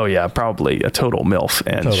 Oh yeah, probably a total MILF.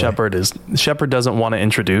 And totally. Shepard doesn't want to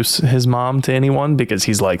introduce his mom to anyone because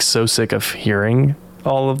he's like so sick of hearing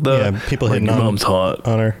all of the people hitting your mom's hot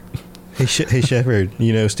on her. Hey Shepard,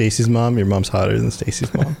 Stacy's mom? Your mom's hotter than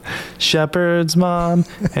Stacy's mom. Shepard's mom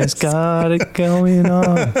has got it going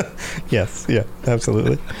on. Yes, yeah,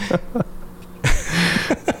 absolutely.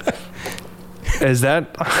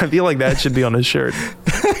 I feel like that should be on his shirt.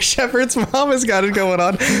 Shepard's mom has got it going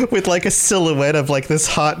on, with like a silhouette of like this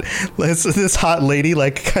hot lady,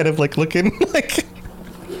 like kind of like looking like.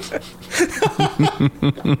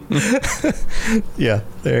 Yeah,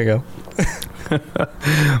 there you go.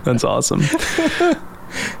 That's awesome.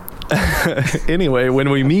 Anyway, when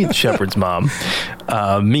we meet Shepard's mom,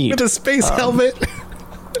 with a space helmet.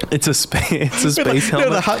 It's a space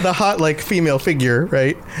helmet. The hot like female figure,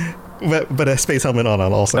 right? But a space helmet on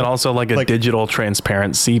also. And also like a digital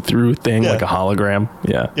transparent see-through thing, like a hologram.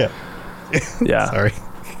 Yeah. Yeah. Yeah. Sorry.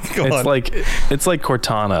 It's like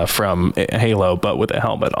Cortana from Halo, but with a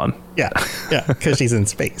helmet on. Yeah. Yeah. Because she's in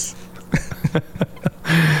space.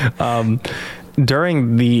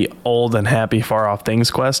 During the Old and Happy Far Off Things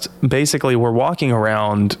quest, basically we're walking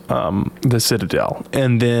around the Citadel,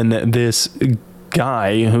 and then this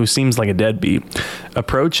guy who seems like a deadbeat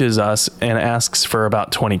approaches us and asks for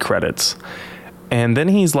about 20 credits. And then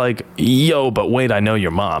he's like, yo, but wait, I know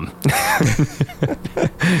your mom.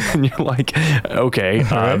 And you're like, okay,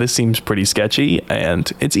 this seems pretty sketchy,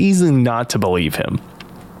 and it's easy not to believe him.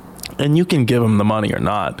 And you can give him the money or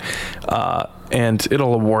not. And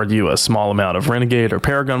it'll award you a small amount of Renegade or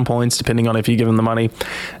Paragon points, depending on if you give him the money.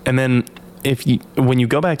 And then when you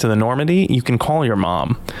go back to the Normandy, you can call your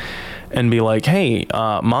mom and be like, hey,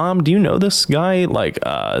 mom, do you know this guy? Like,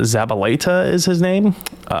 Zabaleta is his name.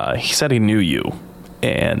 He said he knew you.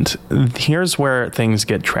 And here's where things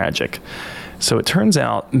get tragic. So it turns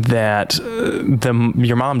out that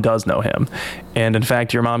your mom does know him. And in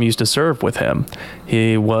fact, your mom used to serve with him.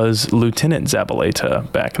 He was Lieutenant Zabaleta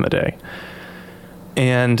back in the day.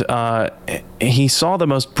 And he saw the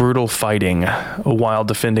most brutal fighting while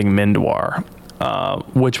defending Mindwar,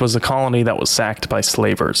 which was a colony that was sacked by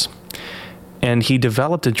slavers. And he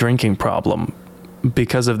developed a drinking problem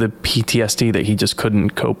because of the PTSD that he just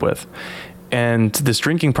couldn't cope with. And this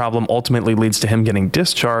drinking problem ultimately leads to him getting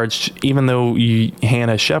discharged, even though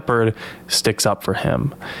Hannah Shepard sticks up for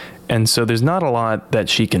him. And so there's not a lot that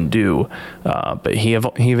she can do, but he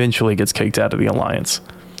eventually gets kicked out of the Alliance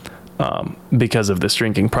because of this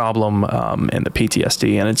drinking problem and the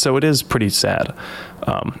PTSD. And so it is pretty sad.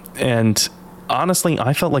 And honestly,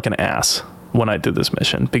 I felt like an ass when I did this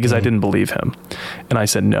mission because I didn't believe him. And I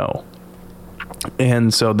said no.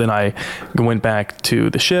 And so then I went back to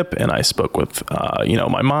the ship and I spoke with,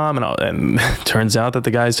 my mom, and it turns out that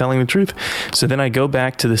the guy's telling the truth. So then I go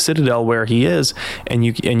back to the Citadel where he is, and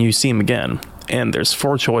you see him again. And there's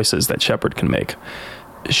 4 choices that Shepard can make.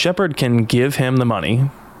 Shepard can give him the money,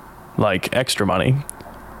 like extra money,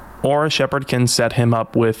 or Shepard can set him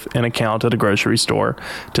up with an account at a grocery store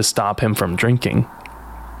to stop him from drinking,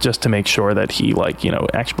 just to make sure that he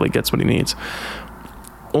actually gets what he needs.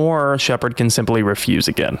 Or Shepard can simply refuse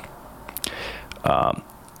again.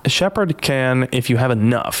 Shepard can, if you have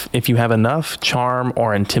enough charm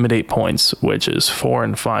or intimidate points, which is 4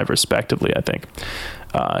 and 5 respectively, I think.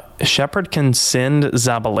 Shepard can send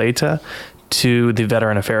Zabaleta to the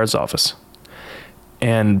Veteran Affairs office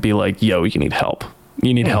and be like, yo, you need help.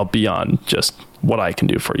 You need help beyond just what I can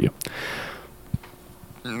do for you.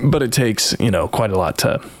 But it takes, quite a lot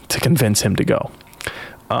to convince him to go.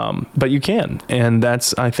 But you can, and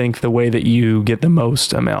that's, I think, the way that you get the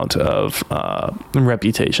most amount of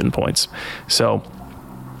reputation points. So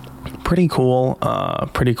pretty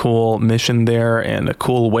cool mission there, and a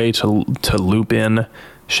cool way to loop in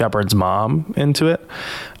Shepard's mom into it.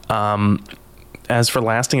 As for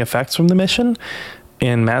lasting effects from the mission,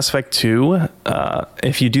 in Mass Effect 2,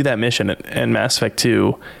 if you do that mission in Mass Effect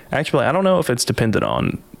 2, actually, I don't know if it's dependent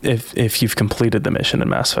on if you've completed the mission in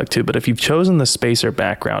Mass Effect 2, but if you've chosen the spacer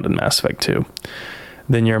background in Mass Effect 2,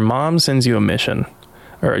 then your mom sends you a mission,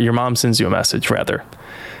 or your mom sends you a message, rather.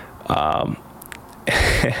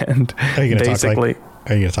 And are you gonna basically...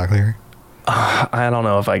 Are you going to talk like her? I don't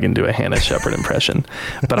know if I can do a Hannah Shepard impression,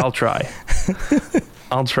 but I'll try.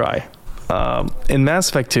 In Mass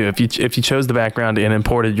Effect 2, if you chose the background and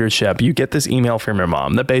imported your ship, you get this email from your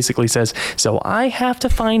mom that basically says, "So I have to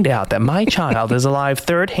find out that my child is alive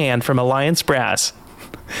third hand from Alliance Brass.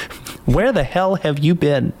 Where the hell have you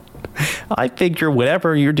been? I figure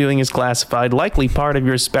whatever you're doing is classified, likely part of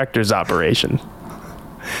your Spectres operation.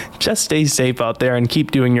 Just stay safe out there and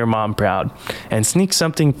keep doing your mom proud. And sneak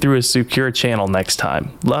something through a secure channel next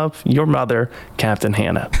time. Love, your mother, Captain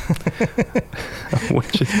Hannah."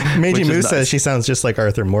 Meiji Moo says she sounds just like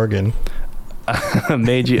Arthur Morgan.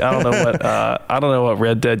 Meiji, I don't know what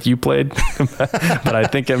Red Dead you played, but I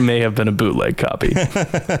think it may have been a bootleg copy.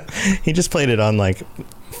 He just played it on like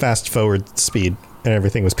fast forward speed, and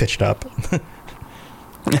everything was pitched up.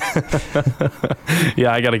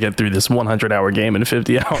 Yeah, I got to get through this 100-hour game in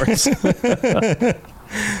 50 hours.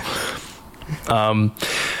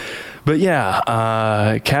 But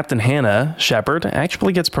yeah, Captain Hannah Shepard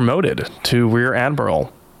actually gets promoted to Rear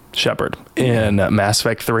Admiral Shepard in Mass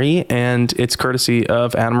Effect 3, and it's courtesy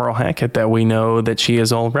of Admiral Hackett that we know that she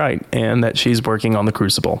is all right and that she's working on the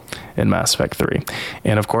Crucible in Mass Effect 3.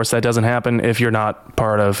 And of course, that doesn't happen if you're not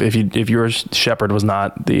part of, if your Shepard was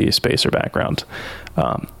not the spacer background.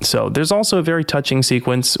 So there's also a very touching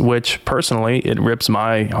sequence, which personally, it rips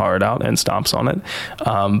my heart out and stomps on it.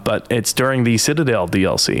 But it's during the Citadel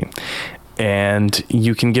DLC, and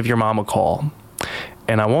you can give your mom a call.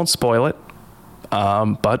 And I won't spoil it,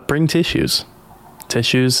 but bring tissues.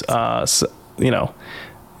 Tissues, you know,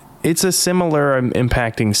 it's a similar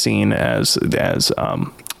impacting scene as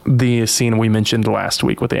the scene we mentioned last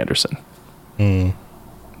week with Anderson.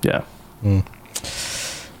 Yeah.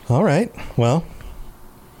 All right. Well,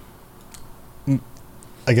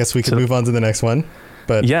 I guess we could move on to the next one.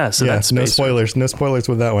 But yeah, so that's no spoilers. No spoilers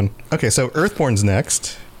with that one. Okay, so Earthborn's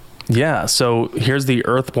next. Yeah, so here's the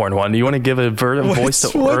Earthborn one. Do you want to give a voice to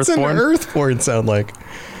Earthborn? What's an Earthborn sound like?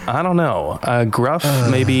 I don't know. Gruff,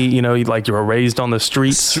 maybe, you know, like you were raised on the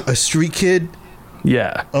streets. A street kid?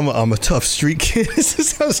 Yeah. I'm a tough street kid. Is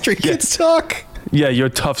this how street kids talk? Yeah, you're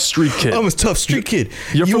a tough street kid. I'm a tough street kid.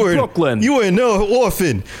 You're from Brooklyn. You were no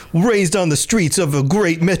orphan, raised on the streets of a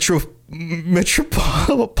great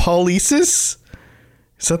metropolises?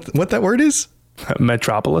 Is that what that word is?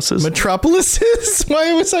 Metropolises? Metropolises?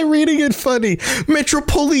 Why was I reading it funny?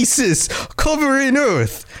 Metropolises, covering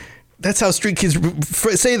Earth. That's how street kids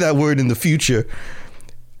say that word in the future.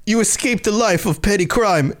 You escaped the life of petty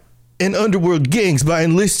crime and underworld gangs by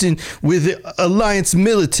enlisting with the Alliance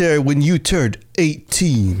military when you turned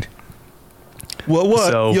 18.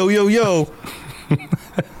 What? So, yo.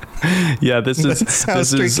 Yeah, this is how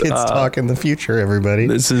street kids talk in the future, everybody.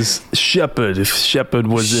 This is Shepard. If Shepard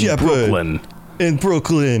was in Brooklyn. In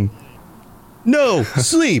Brooklyn. No,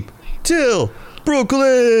 sleep till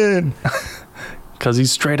Brooklyn. Because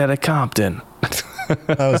he's straight out of Compton.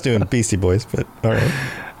 I was doing Beastie Boys, but all right.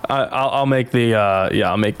 I'll make the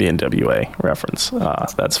NWA reference.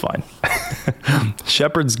 That's fine.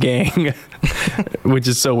 Shepard's gang, which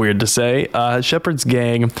is so weird to say. Shepard's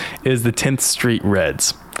gang is the 10th Street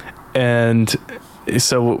Reds. And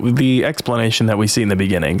so the explanation that we see in the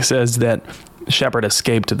beginning says that Shepard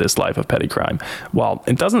escaped this life of petty crime. While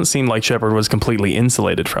it doesn't seem like Shepard was completely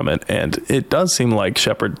insulated from it, and it does seem like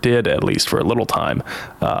Shepard did, at least for a little time,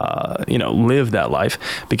 live that life,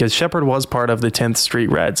 because Shepard was part of the 10th Street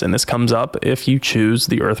Reds, and this comes up if you choose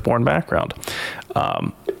the Earthborn background.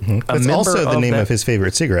 That's also the name of his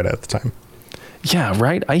favorite cigarette at the time. Yeah,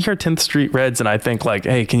 right? I hear 10th Street Reds, and I think like,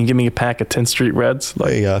 hey, can you give me a pack of 10th Street Reds?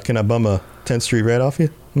 Like, hey, can I bum a 10th Street Red off you?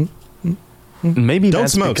 Maybe don't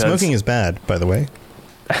smoke. Smoking is bad, by the way.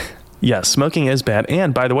 Yeah, smoking is bad.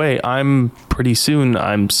 And by the way, I'm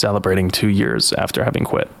celebrating 2 years after having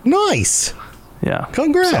quit. Nice. Yeah.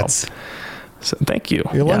 Congrats. So thank you.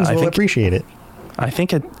 Your lungs will appreciate it. I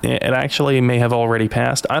think it actually may have already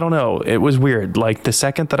passed. I don't know. It was weird. Like the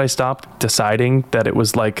second that I stopped deciding that it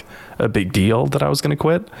was like a big deal that I was going to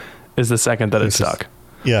quit is the second that it stuck.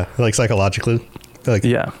 Yeah, like psychologically. Like,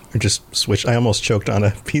 yeah. Or just switch. I almost choked on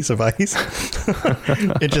a piece of ice.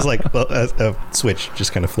 It just like, well, a switch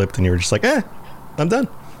just kind of flipped and you were just like, I'm done.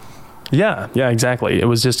 Yeah, exactly. It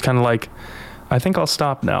was just kind of like, I think I'll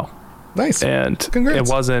stop now. Nice. And Congrats.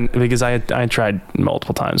 It wasn't because I tried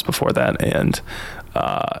multiple times before that. And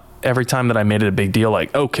every time that I made it a big deal,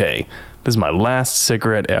 like, okay, this is my last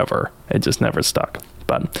cigarette ever. It just never stuck.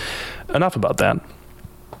 But enough about that.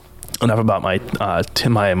 Enough about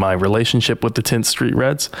my relationship with the 10th Street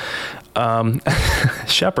Reds.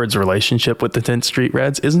 Shepard's relationship with the 10th Street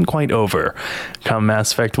Reds isn't quite over come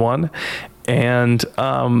Mass Effect 1. And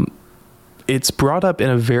it's brought up in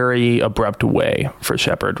a very abrupt way for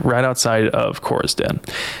Shepard right outside of Cora's Den.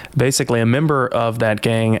 Basically, a member of that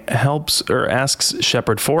gang helps or asks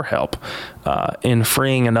Shepard for help in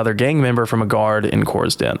freeing another gang member from a guard in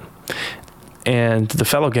Cora's Den. And the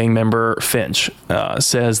fellow gang member, Finch,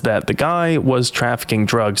 says that the guy was trafficking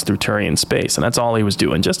drugs through Turian space, and that's all he was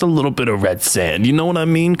doing. Just a little bit of red sand. You know what I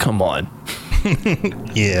mean? Come on.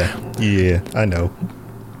 Yeah, I know.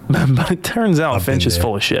 But it turns out Finch is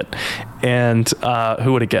full of shit. And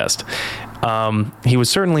who would have guessed? He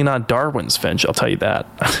was certainly not Darwin's Finch, I'll tell you that.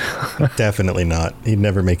 Definitely not. He'd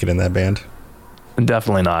never make it in that band.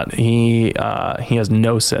 Definitely not. He has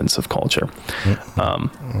no sense of culture.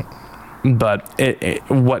 But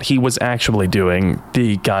what he was actually doing,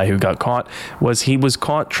 the guy who got caught, was he was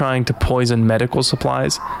caught trying to poison medical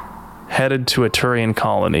supplies headed to a Turian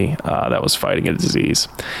colony that was fighting a disease.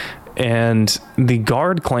 And the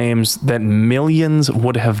guard claims that millions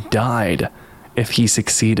would have died if he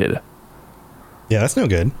succeeded. Yeah, that's no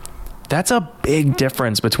good. That's a big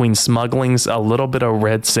difference between smuggling a little bit of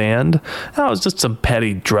red sand. That was just some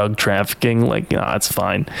petty drug trafficking. Like, that's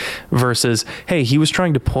fine. Versus, hey, he was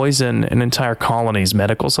trying to poison an entire colony's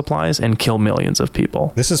medical supplies and kill millions of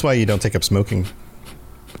people. This is why you don't take up smoking.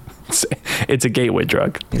 It's a gateway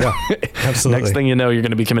drug. Yeah, absolutely. Next thing you know, you're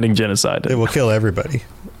going to be committing genocide. It will kill everybody.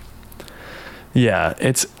 Yeah,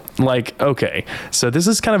 it's like, okay, so this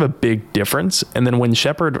is kind of a big difference. And then when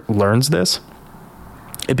Shepard learns this,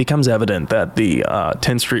 it becomes evident that the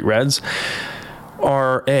 10th Street Reds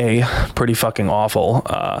are A, pretty fucking awful,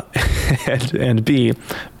 and B,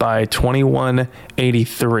 by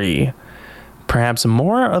 2183, perhaps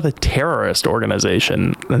more of a terrorist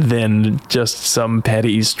organization than just some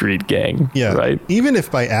petty street gang. Yeah, right? Even if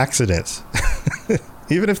by accident,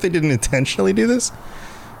 even if they didn't intentionally do this.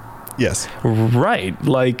 Yes. Right.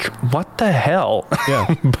 Like, what the hell?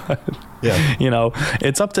 Yeah. But, yeah.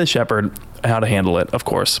 It's up to Shepard how to handle it, of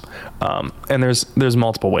course. And there's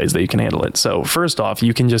multiple ways that you can handle it. So first off,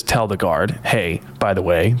 you can just tell the guard, hey, by the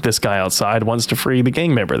way, this guy outside wants to free the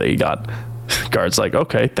gang member that you got. Guard's like,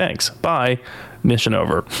 okay, thanks. Bye. Mission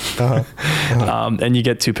over. And you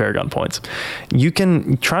get 2 Paragon points. You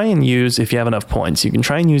can try and use, if you have enough points, you can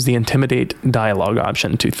try and use the Intimidate dialogue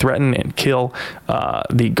option to threaten and kill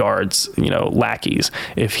the guard's, lackeys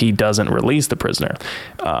if he doesn't release the prisoner.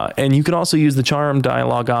 And you can also use the Charm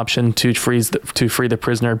dialogue option to free the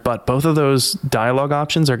prisoner, but both of those dialogue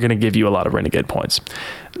options are going to give you a lot of renegade points.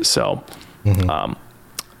 So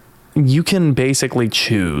you can basically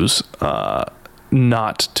choose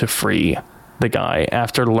not to free the guy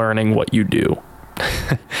after learning what you do.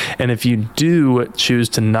 And if you do choose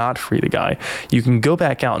to not free the guy, you can go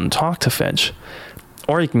back out and talk to Finch,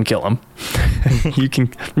 or you can kill him. you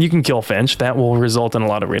can kill Finch. That will result in a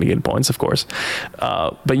lot of renegade points, of course.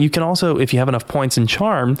 But you can also, if you have enough points in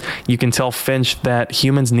Charm, you can tell Finch that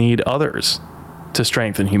humans need others to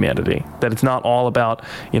strengthen humanity. That it's not all about,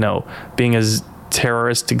 being a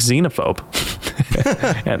terroristic xenophobe.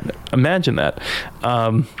 And imagine that.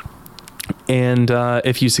 And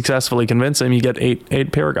if you successfully convince him, you get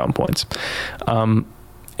 8 Paragon points.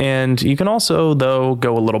 And you can also, though,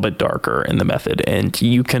 go a little bit darker in the method, and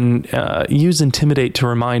you can use Intimidate to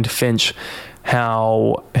remind Finch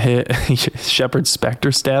how Shepard's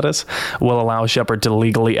Spectre status will allow Shepard to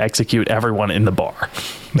legally execute everyone in the bar.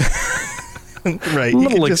 Right. A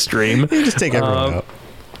little extreme. You just take everyone out.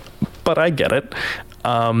 But I get it.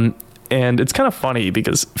 And it's kind of funny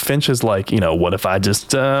because Finch is like, what if I just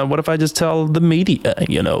tell the media,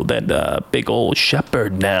 that big old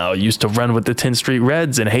Shepard now used to run with the 10th Street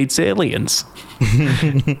Reds and hates aliens.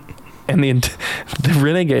 And the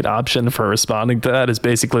renegade option for responding to that is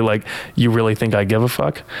basically like, you really think I give a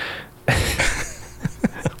fuck?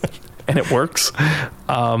 And it works.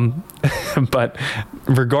 But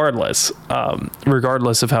regardless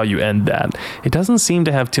of how you end that, it doesn't seem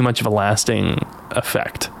to have too much of a lasting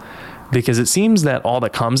effect. Because it seems that all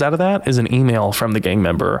that comes out of that is an email from the gang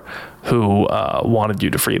member who wanted you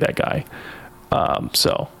to free that guy.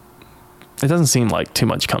 So it doesn't seem like too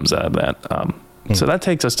much comes out of that. So that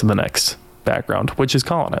takes us to the next background, which is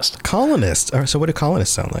colonist. Colonist. So what do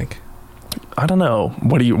colonists sound like? I don't know.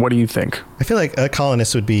 What do you think? I feel like a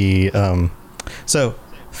colonist would be. So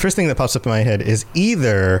first thing that pops up in my head is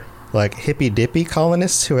either like hippy dippy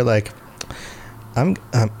colonists who are like,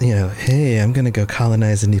 hey, I'm gonna go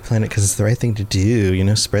colonize a new planet because it's the right thing to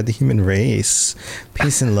do. Spread the human race,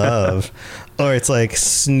 peace and love. Or it's like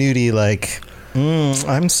snooty, like,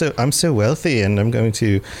 I'm so wealthy and I'm going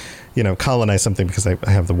to, colonize something because I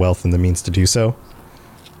have the wealth and the means to do so.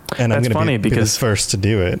 And That's I'm going to be the because first to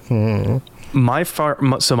do it. My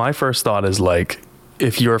first thought is like,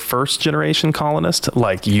 if you're a first generation colonist,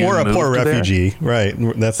 like you or a poor refugee, there, right?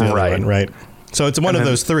 That's the other one, right? So it's one of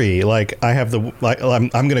those three. Like I have I'm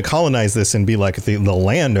going to colonize this and be like the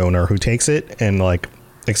landowner who takes it and like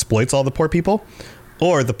exploits all the poor people,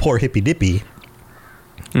 or the poor hippy dippy,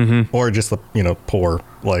 or just the poor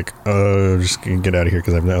like just get out of here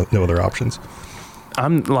because I have no other options.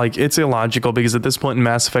 I'm like, it's illogical because at this point in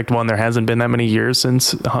Mass Effect 1, there hasn't been that many years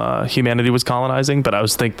since humanity was colonizing, but I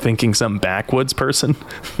was thinking some backwoods person.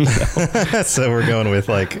 So we're going with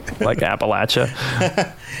like Appalachia.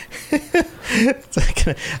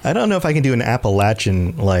 I don't know if I can do an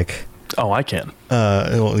Appalachian like. Oh, I can.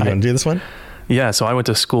 You want to do this one? Yeah, so I went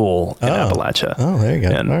to school in Appalachia. Oh, there you go.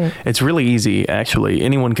 And right. It's really easy, actually.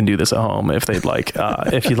 Anyone can do this at home if they'd like.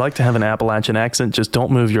 If you'd like to have an Appalachian accent, just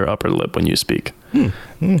don't move your upper lip when you speak.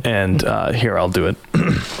 And here, I'll do it.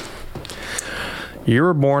 You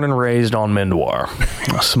were born and raised on Mindwar,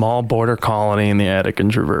 a small border colony in the Attican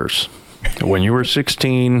Traverse. When you were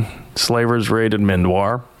 16, slavers raided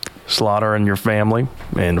Mindwar, slaughtering your family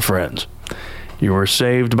and friends. You were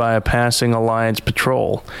saved by a passing Alliance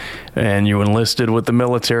patrol, and you enlisted with the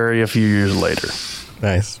military a few years later.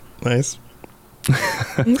 Nice.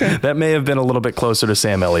 Okay. That may have been a little bit closer to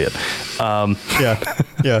Sam Elliott.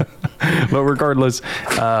 Yeah. But regardless,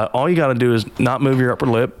 all you got to do is not move your upper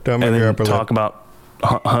lip. Don't move your upper lip. Talk about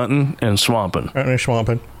hunting and swamping. Hunting and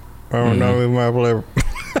swamping. Oh, no, move my upper lip.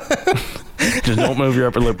 Just don't move your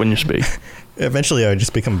upper lip when you speak. Eventually, I would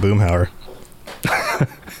just become Boomhauer.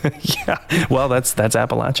 Yeah, well, that's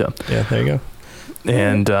Appalachia. Yeah, there you go.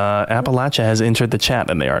 And Appalachia has entered the chat,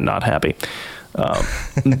 and they are not happy.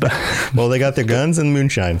 Well, they got their guns and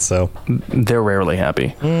moonshine, so they're rarely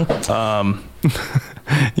happy. So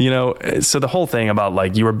the whole thing about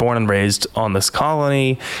like you were born and raised on this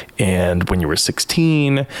colony, and when you were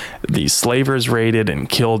 16, these slavers raided and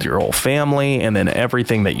killed your whole family, and then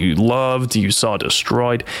everything that you loved you saw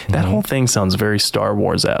destroyed. That whole thing sounds very Star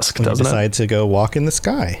Wars-esque, doesn't it? Decide to go walk in the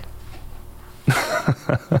sky.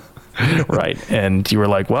 Right. And you were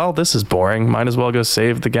like, well, this is boring. Might as well go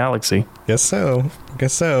save the galaxy. Guess so.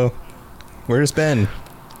 Where's Ben?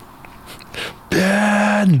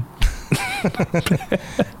 Ben!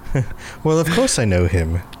 Well, of course I know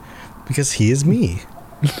him. Because he is me.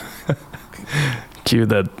 Cue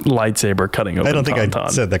the lightsaber cutting open. I don't think I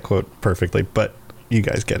said that quote perfectly, but you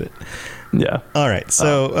guys get it. Yeah. All right.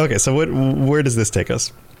 So, where does this take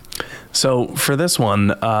us? So for this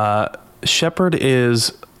one, Shepard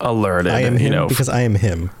is alerted. I am him because I am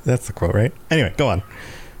him. That's the quote, right? Anyway, go on.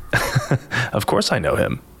 Of course I know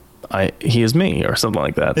him. He is me, or something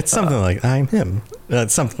like that. It's something like I'm him.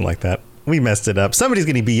 Something like that. We messed it up. Somebody's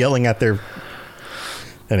going to be yelling at their.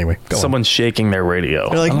 Anyway, someone's shaking their radio.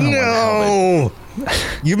 They're like, no,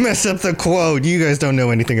 you messed up the quote. You guys don't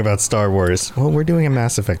know anything about Star Wars. Well, we're doing a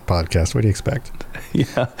Mass Effect podcast. What do you expect?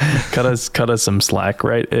 Yeah, cut us some slack,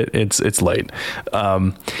 right? It's late.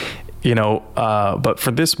 But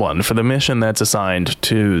for this one, for the mission that's assigned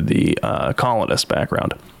to the colonist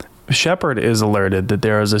background, Shepard is alerted that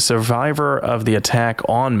there is a survivor of the attack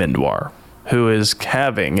on Mindwar who is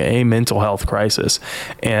having a mental health crisis,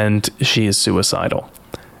 and she is suicidal,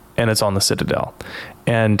 and it's on the Citadel,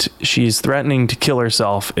 and she's threatening to kill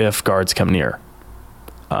herself if guards come near.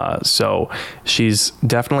 So she's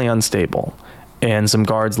definitely unstable. And some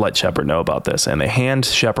guards let Shepard know about this, and they hand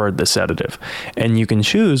Shepard the sedative. And you can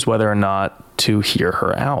choose whether or not to hear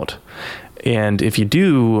her out. And if you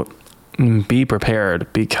do, be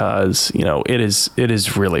prepared, because it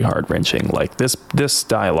is really heart-wrenching. Like this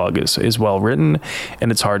dialogue is well written,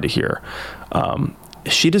 and it's hard to hear.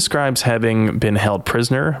 She describes having been held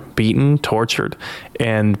prisoner, beaten, tortured,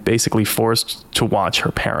 and basically forced to watch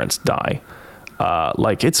her parents die.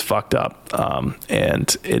 Like, it's fucked up,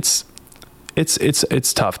 and it's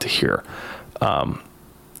tough to hear.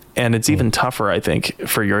 And it's even tougher, I think,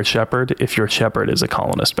 for your Shepard, if your Shepard is a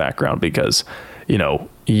colonist background, because,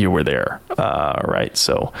 you were there, right?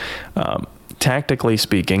 So, tactically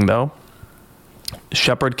speaking, though,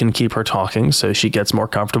 Shepard can keep her talking so she gets more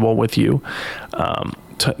comfortable with you.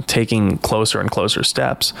 taking closer and closer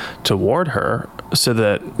steps toward her, so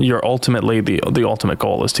that you're ultimately the ultimate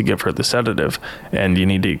goal is to give her the sedative, and you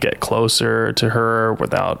need to get closer to her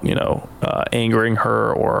without angering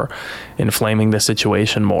her or inflaming the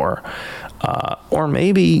situation more. Or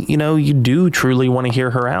maybe, you do truly want to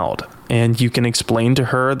hear her out, and you can explain to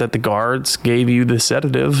her that the guards gave you the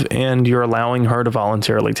sedative and you're allowing her to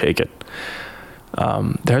voluntarily take it.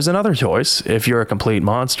 There's another choice if you're a complete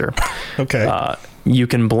monster. Okay. You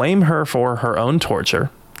can blame her for her own torture,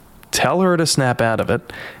 tell her to snap out of it,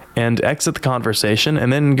 and exit the conversation,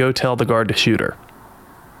 and then go tell the guard to shoot her.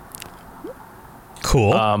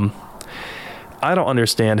 Cool. I don't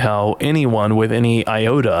understand how anyone with any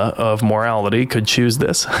iota of morality could choose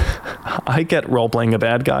this. I get role-playing a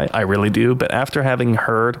bad guy, I really do, but after having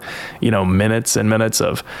heard, minutes and minutes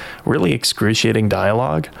of really excruciating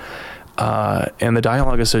dialogue, and the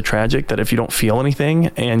dialogue is so tragic that if you don't feel anything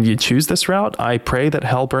and you choose this route, I pray that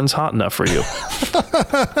hell burns hot enough for you.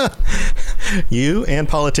 You and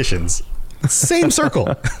politicians. Same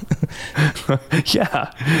circle.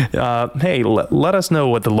 Yeah. Hey, let us know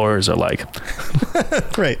what the lawyers are like.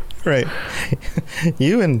 Right.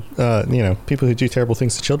 You and, people who do terrible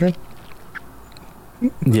things to children.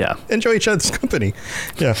 Yeah. Enjoy each other's company.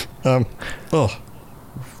 Yeah.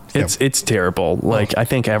 It's terrible. Like, I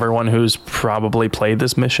think everyone who's probably played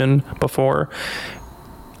this mission before,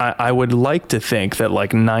 I would like to think that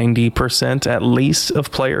like 90% at least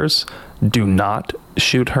of players do not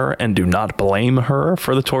shoot her and do not blame her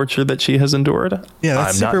for the torture that she has endured. Yeah,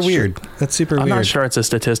 that's super weird. That's super weird. I'm not sure it's a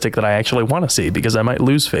statistic that I actually want to see, because I might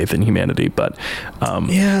lose faith in humanity. But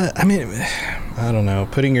yeah, I mean, I don't know.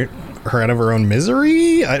 Putting her out of her own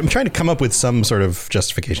misery? I'm trying to come up with some sort of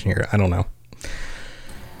justification here. I don't know.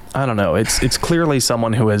 It's clearly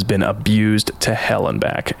someone who has been abused to hell and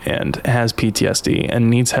back and has PTSD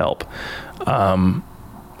and needs help.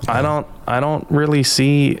 I don't really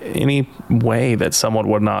see any way that someone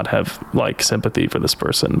would not have like sympathy for this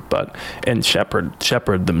person, and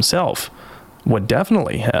Shepard themselves would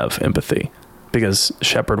definitely have empathy, because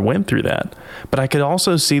Shepard went through that. But I could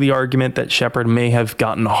also see the argument that Shepard may have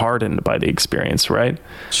gotten hardened by the experience, right?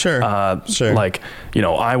 Sure. Sure. Like,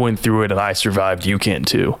 I went through it and I survived, you can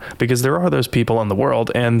too. Because there are those people in the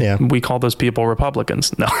world, and we call those people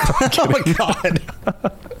Republicans. No. Oh my God.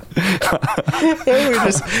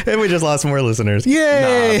 and we just lost more listeners.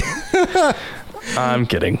 Yay! Nah. I'm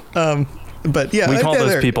kidding. But yeah, we call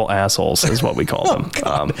those people assholes, is what we call them.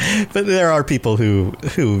 But there are people who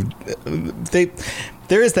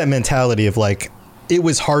there is that mentality of like, it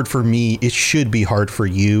was hard for me, it should be hard for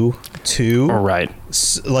you too. Right.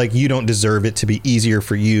 Like, you don't deserve it to be easier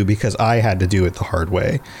for you because I had to do it the hard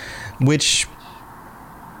way, which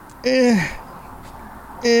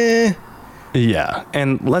Yeah,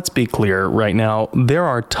 and let's be clear right now, there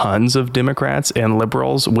are tons of Democrats and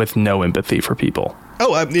liberals with no empathy for people.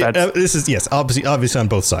 Oh, this is, yes, obviously on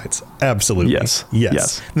both sides. Absolutely.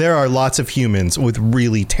 Yes. There are lots of humans with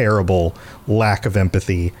really terrible lack of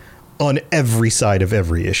empathy on every side of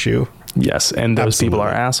every issue. Yes, and those people are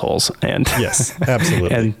assholes. And yes,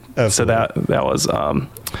 absolutely. And absolutely. So that was,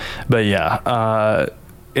 but yeah,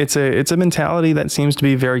 it's a mentality that seems to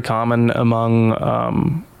be very common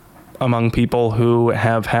among people who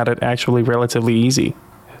have had it actually relatively easy.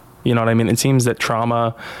 You know what I mean? It seems that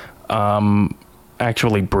trauma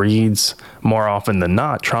actually breeds, more often than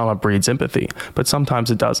not, trauma breeds empathy, but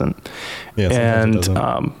sometimes it doesn't. Yeah, sometimes it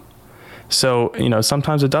doesn't. So,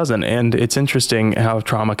 sometimes it doesn't. And it's interesting how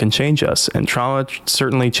trauma can change us. And trauma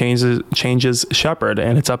certainly changes Shepard.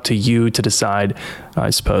 And it's up to you to decide,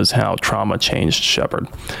 I suppose, how trauma changed Shepard.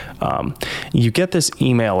 You get this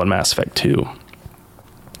email in Mass Effect 2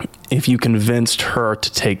 if you convinced her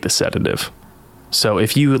to take the sedative. So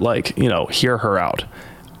if you hear her out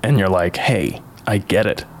and you're like, hey, I get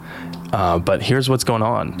it, but here's what's going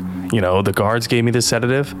on. The guards gave me this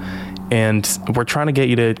sedative, and we're trying to get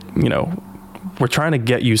you to, we're trying to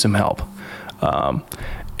get you some help.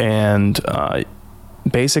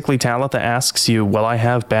 Basically Talitha asks you, will I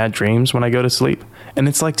have bad dreams when I go to sleep? And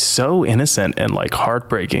it's like so innocent and like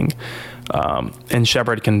heartbreaking. And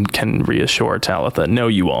Shepard can reassure Talitha, no,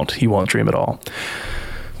 you won't. You won't dream at all.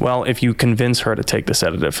 Well, if you convince her to take the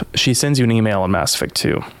sedative, she sends you an email in Mass Effect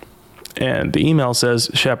 2. And the email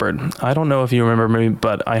says, Shepard, I don't know if you remember me,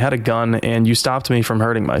 but I had a gun and you stopped me from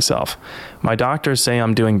hurting myself. My doctors say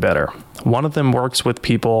I'm doing better. One of them works with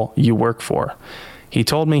people you work for. He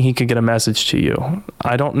told me he could get a message to you.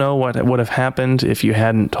 I don't know what would have happened if you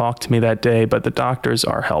hadn't talked to me that day, but the doctors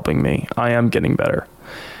are helping me. I am getting better.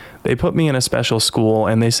 They put me in a special school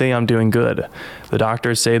and they say I'm doing good. The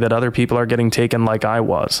doctors say that other people are getting taken like I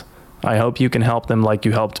was. I hope you can help them like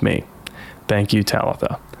you helped me. Thank you,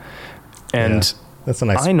 Talitha. And that's a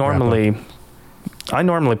nice I normally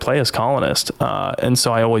play as colonist, and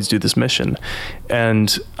so I always do this mission.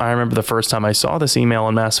 And I remember the first time I saw this email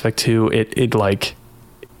in Mass Effect 2, it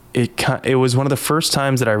was one of the first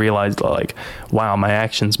times that I realized, like, wow, my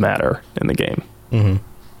actions matter in the game. Mm-hmm.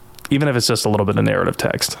 Even if it's just a little bit of narrative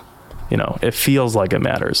text, you know, it feels like it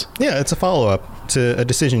matters. Yeah, it's a follow-up to a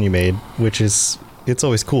decision you made, which is, it's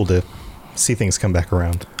always cool to see things come back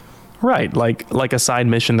around. Right, like a side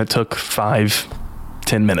mission that took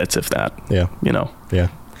 5-10 minutes, if that. Yeah. You know. Yeah,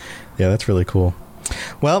 that's really cool.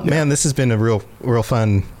 Well, man, this has been a real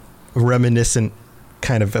fun, reminiscent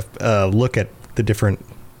kind of look at the different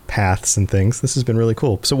paths and things. This has been really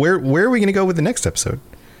cool. So where are we going to go with the next episode?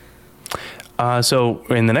 So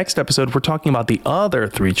in the next episode, we're talking about the other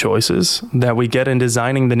 3 choices that we get in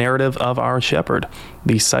designing the narrative of our Shepard,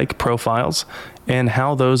 the psych profiles, and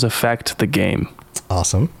how those affect the game.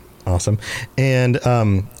 Awesome. And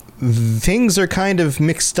things are kind of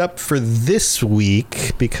mixed up for this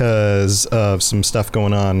week because of some stuff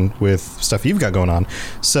going on with stuff you've got going on.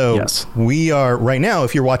 So yes. We are right now,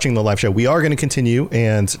 if you're watching the live show, we are going to continue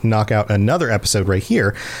and knock out another episode right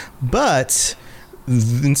here. But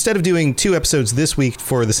instead of doing 2 episodes this week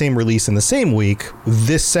for the same release in the same week,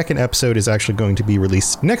 this second episode is actually going to be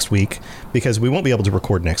released next week because we won't be able to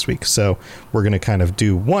record next week. So we're going to kind of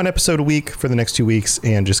do 1 episode a week for the next 2 weeks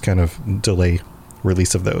and just kind of delay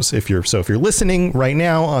release of those. If you're listening right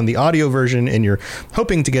now on the audio version and you're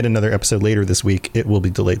hoping to get another episode later this week, it will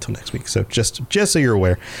be delayed till next week. So just so you're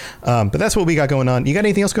aware. But that's what we got going on. You got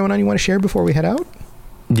anything else going on you want to share before we head out?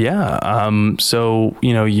 Yeah. So,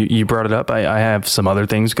 you know, you brought it up. I have some other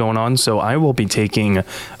things going on. So I will be taking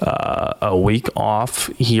a week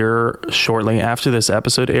off here shortly after this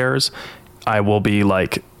episode airs. I will be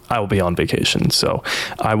on vacation. So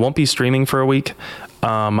I won't be streaming for a week.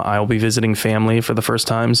 I'll be visiting family for the first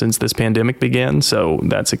time since this pandemic began. So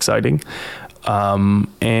that's exciting.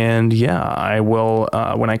 And yeah, I will,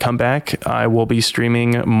 when I come back, I will be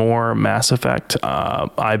streaming more Mass Effect.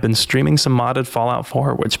 I've been streaming some modded Fallout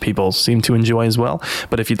 4, which people seem to enjoy as well.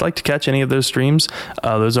 But if you'd like to catch any of those streams,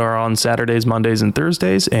 those are on Saturdays, Mondays, and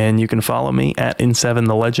Thursdays. And you can follow me at In7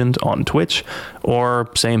 The Legend on Twitch or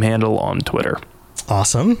same handle on Twitter.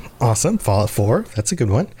 Awesome. Fallout 4. That's a good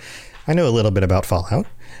one. I know a little bit about Fallout.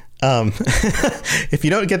 If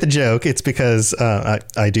you don't get the joke, it's because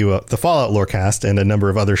I do the Fallout Lorecast and a number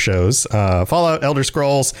of other shows. Fallout, Elder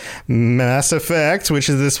Scrolls, Mass Effect, which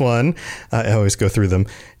is this one. I always go through them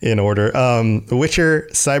in order. Witcher,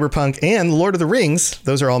 Cyberpunk, and Lord of the Rings.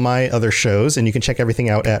 Those are all my other shows, and you can check everything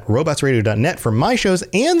out at robotsradio.net for my shows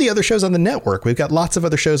and the other shows on the network. We've got lots of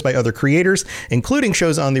other shows by other creators, including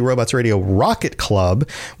shows on the Robots Radio Rocket Club,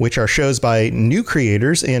 which are shows by new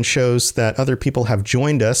creators and shows that other people have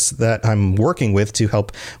joined us that I'm working with to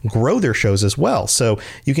help grow their shows as well. So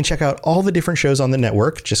you can check out all the different shows on the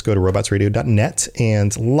network. Just go to robotsradio.net,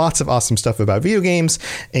 and lots of awesome stuff about video games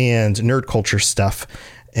and nerd culture stuff.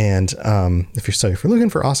 And if you're looking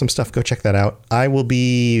for awesome stuff, go check that out. I will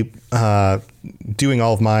be doing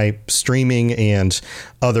all of my streaming and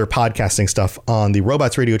other podcasting stuff on the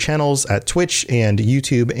Robots Radio channels at Twitch and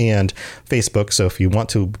YouTube and Facebook. So if you want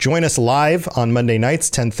to join us live on Monday nights,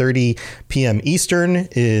 10:30 p.m. Eastern,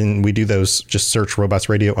 and we do those, just search Robots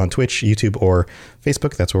Radio on Twitch, YouTube, or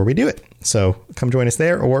Facebook. That's where we do it. So come join us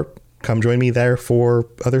there, or come join me there for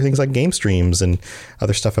other things like game streams and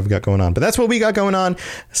other stuff I've got going on. But that's what we got going on.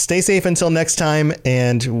 Stay safe until next time,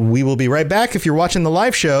 and we will be right back if you're watching the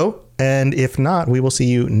live show. And if not, we will see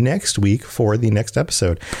you next week for the next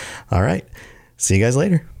episode. All right. See you guys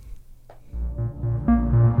later.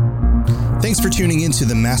 Thanks for tuning into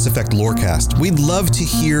the Mass Effect Lorecast. We'd love to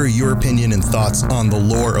hear your opinion and thoughts on the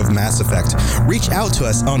lore of Mass Effect. Reach out to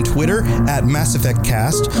us on Twitter at Mass Effect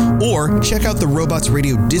Cast, or check out the Robots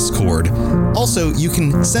Radio Discord. Also, you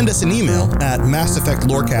can send us an email at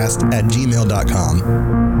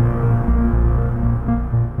masseffectlorecast@gmail.com.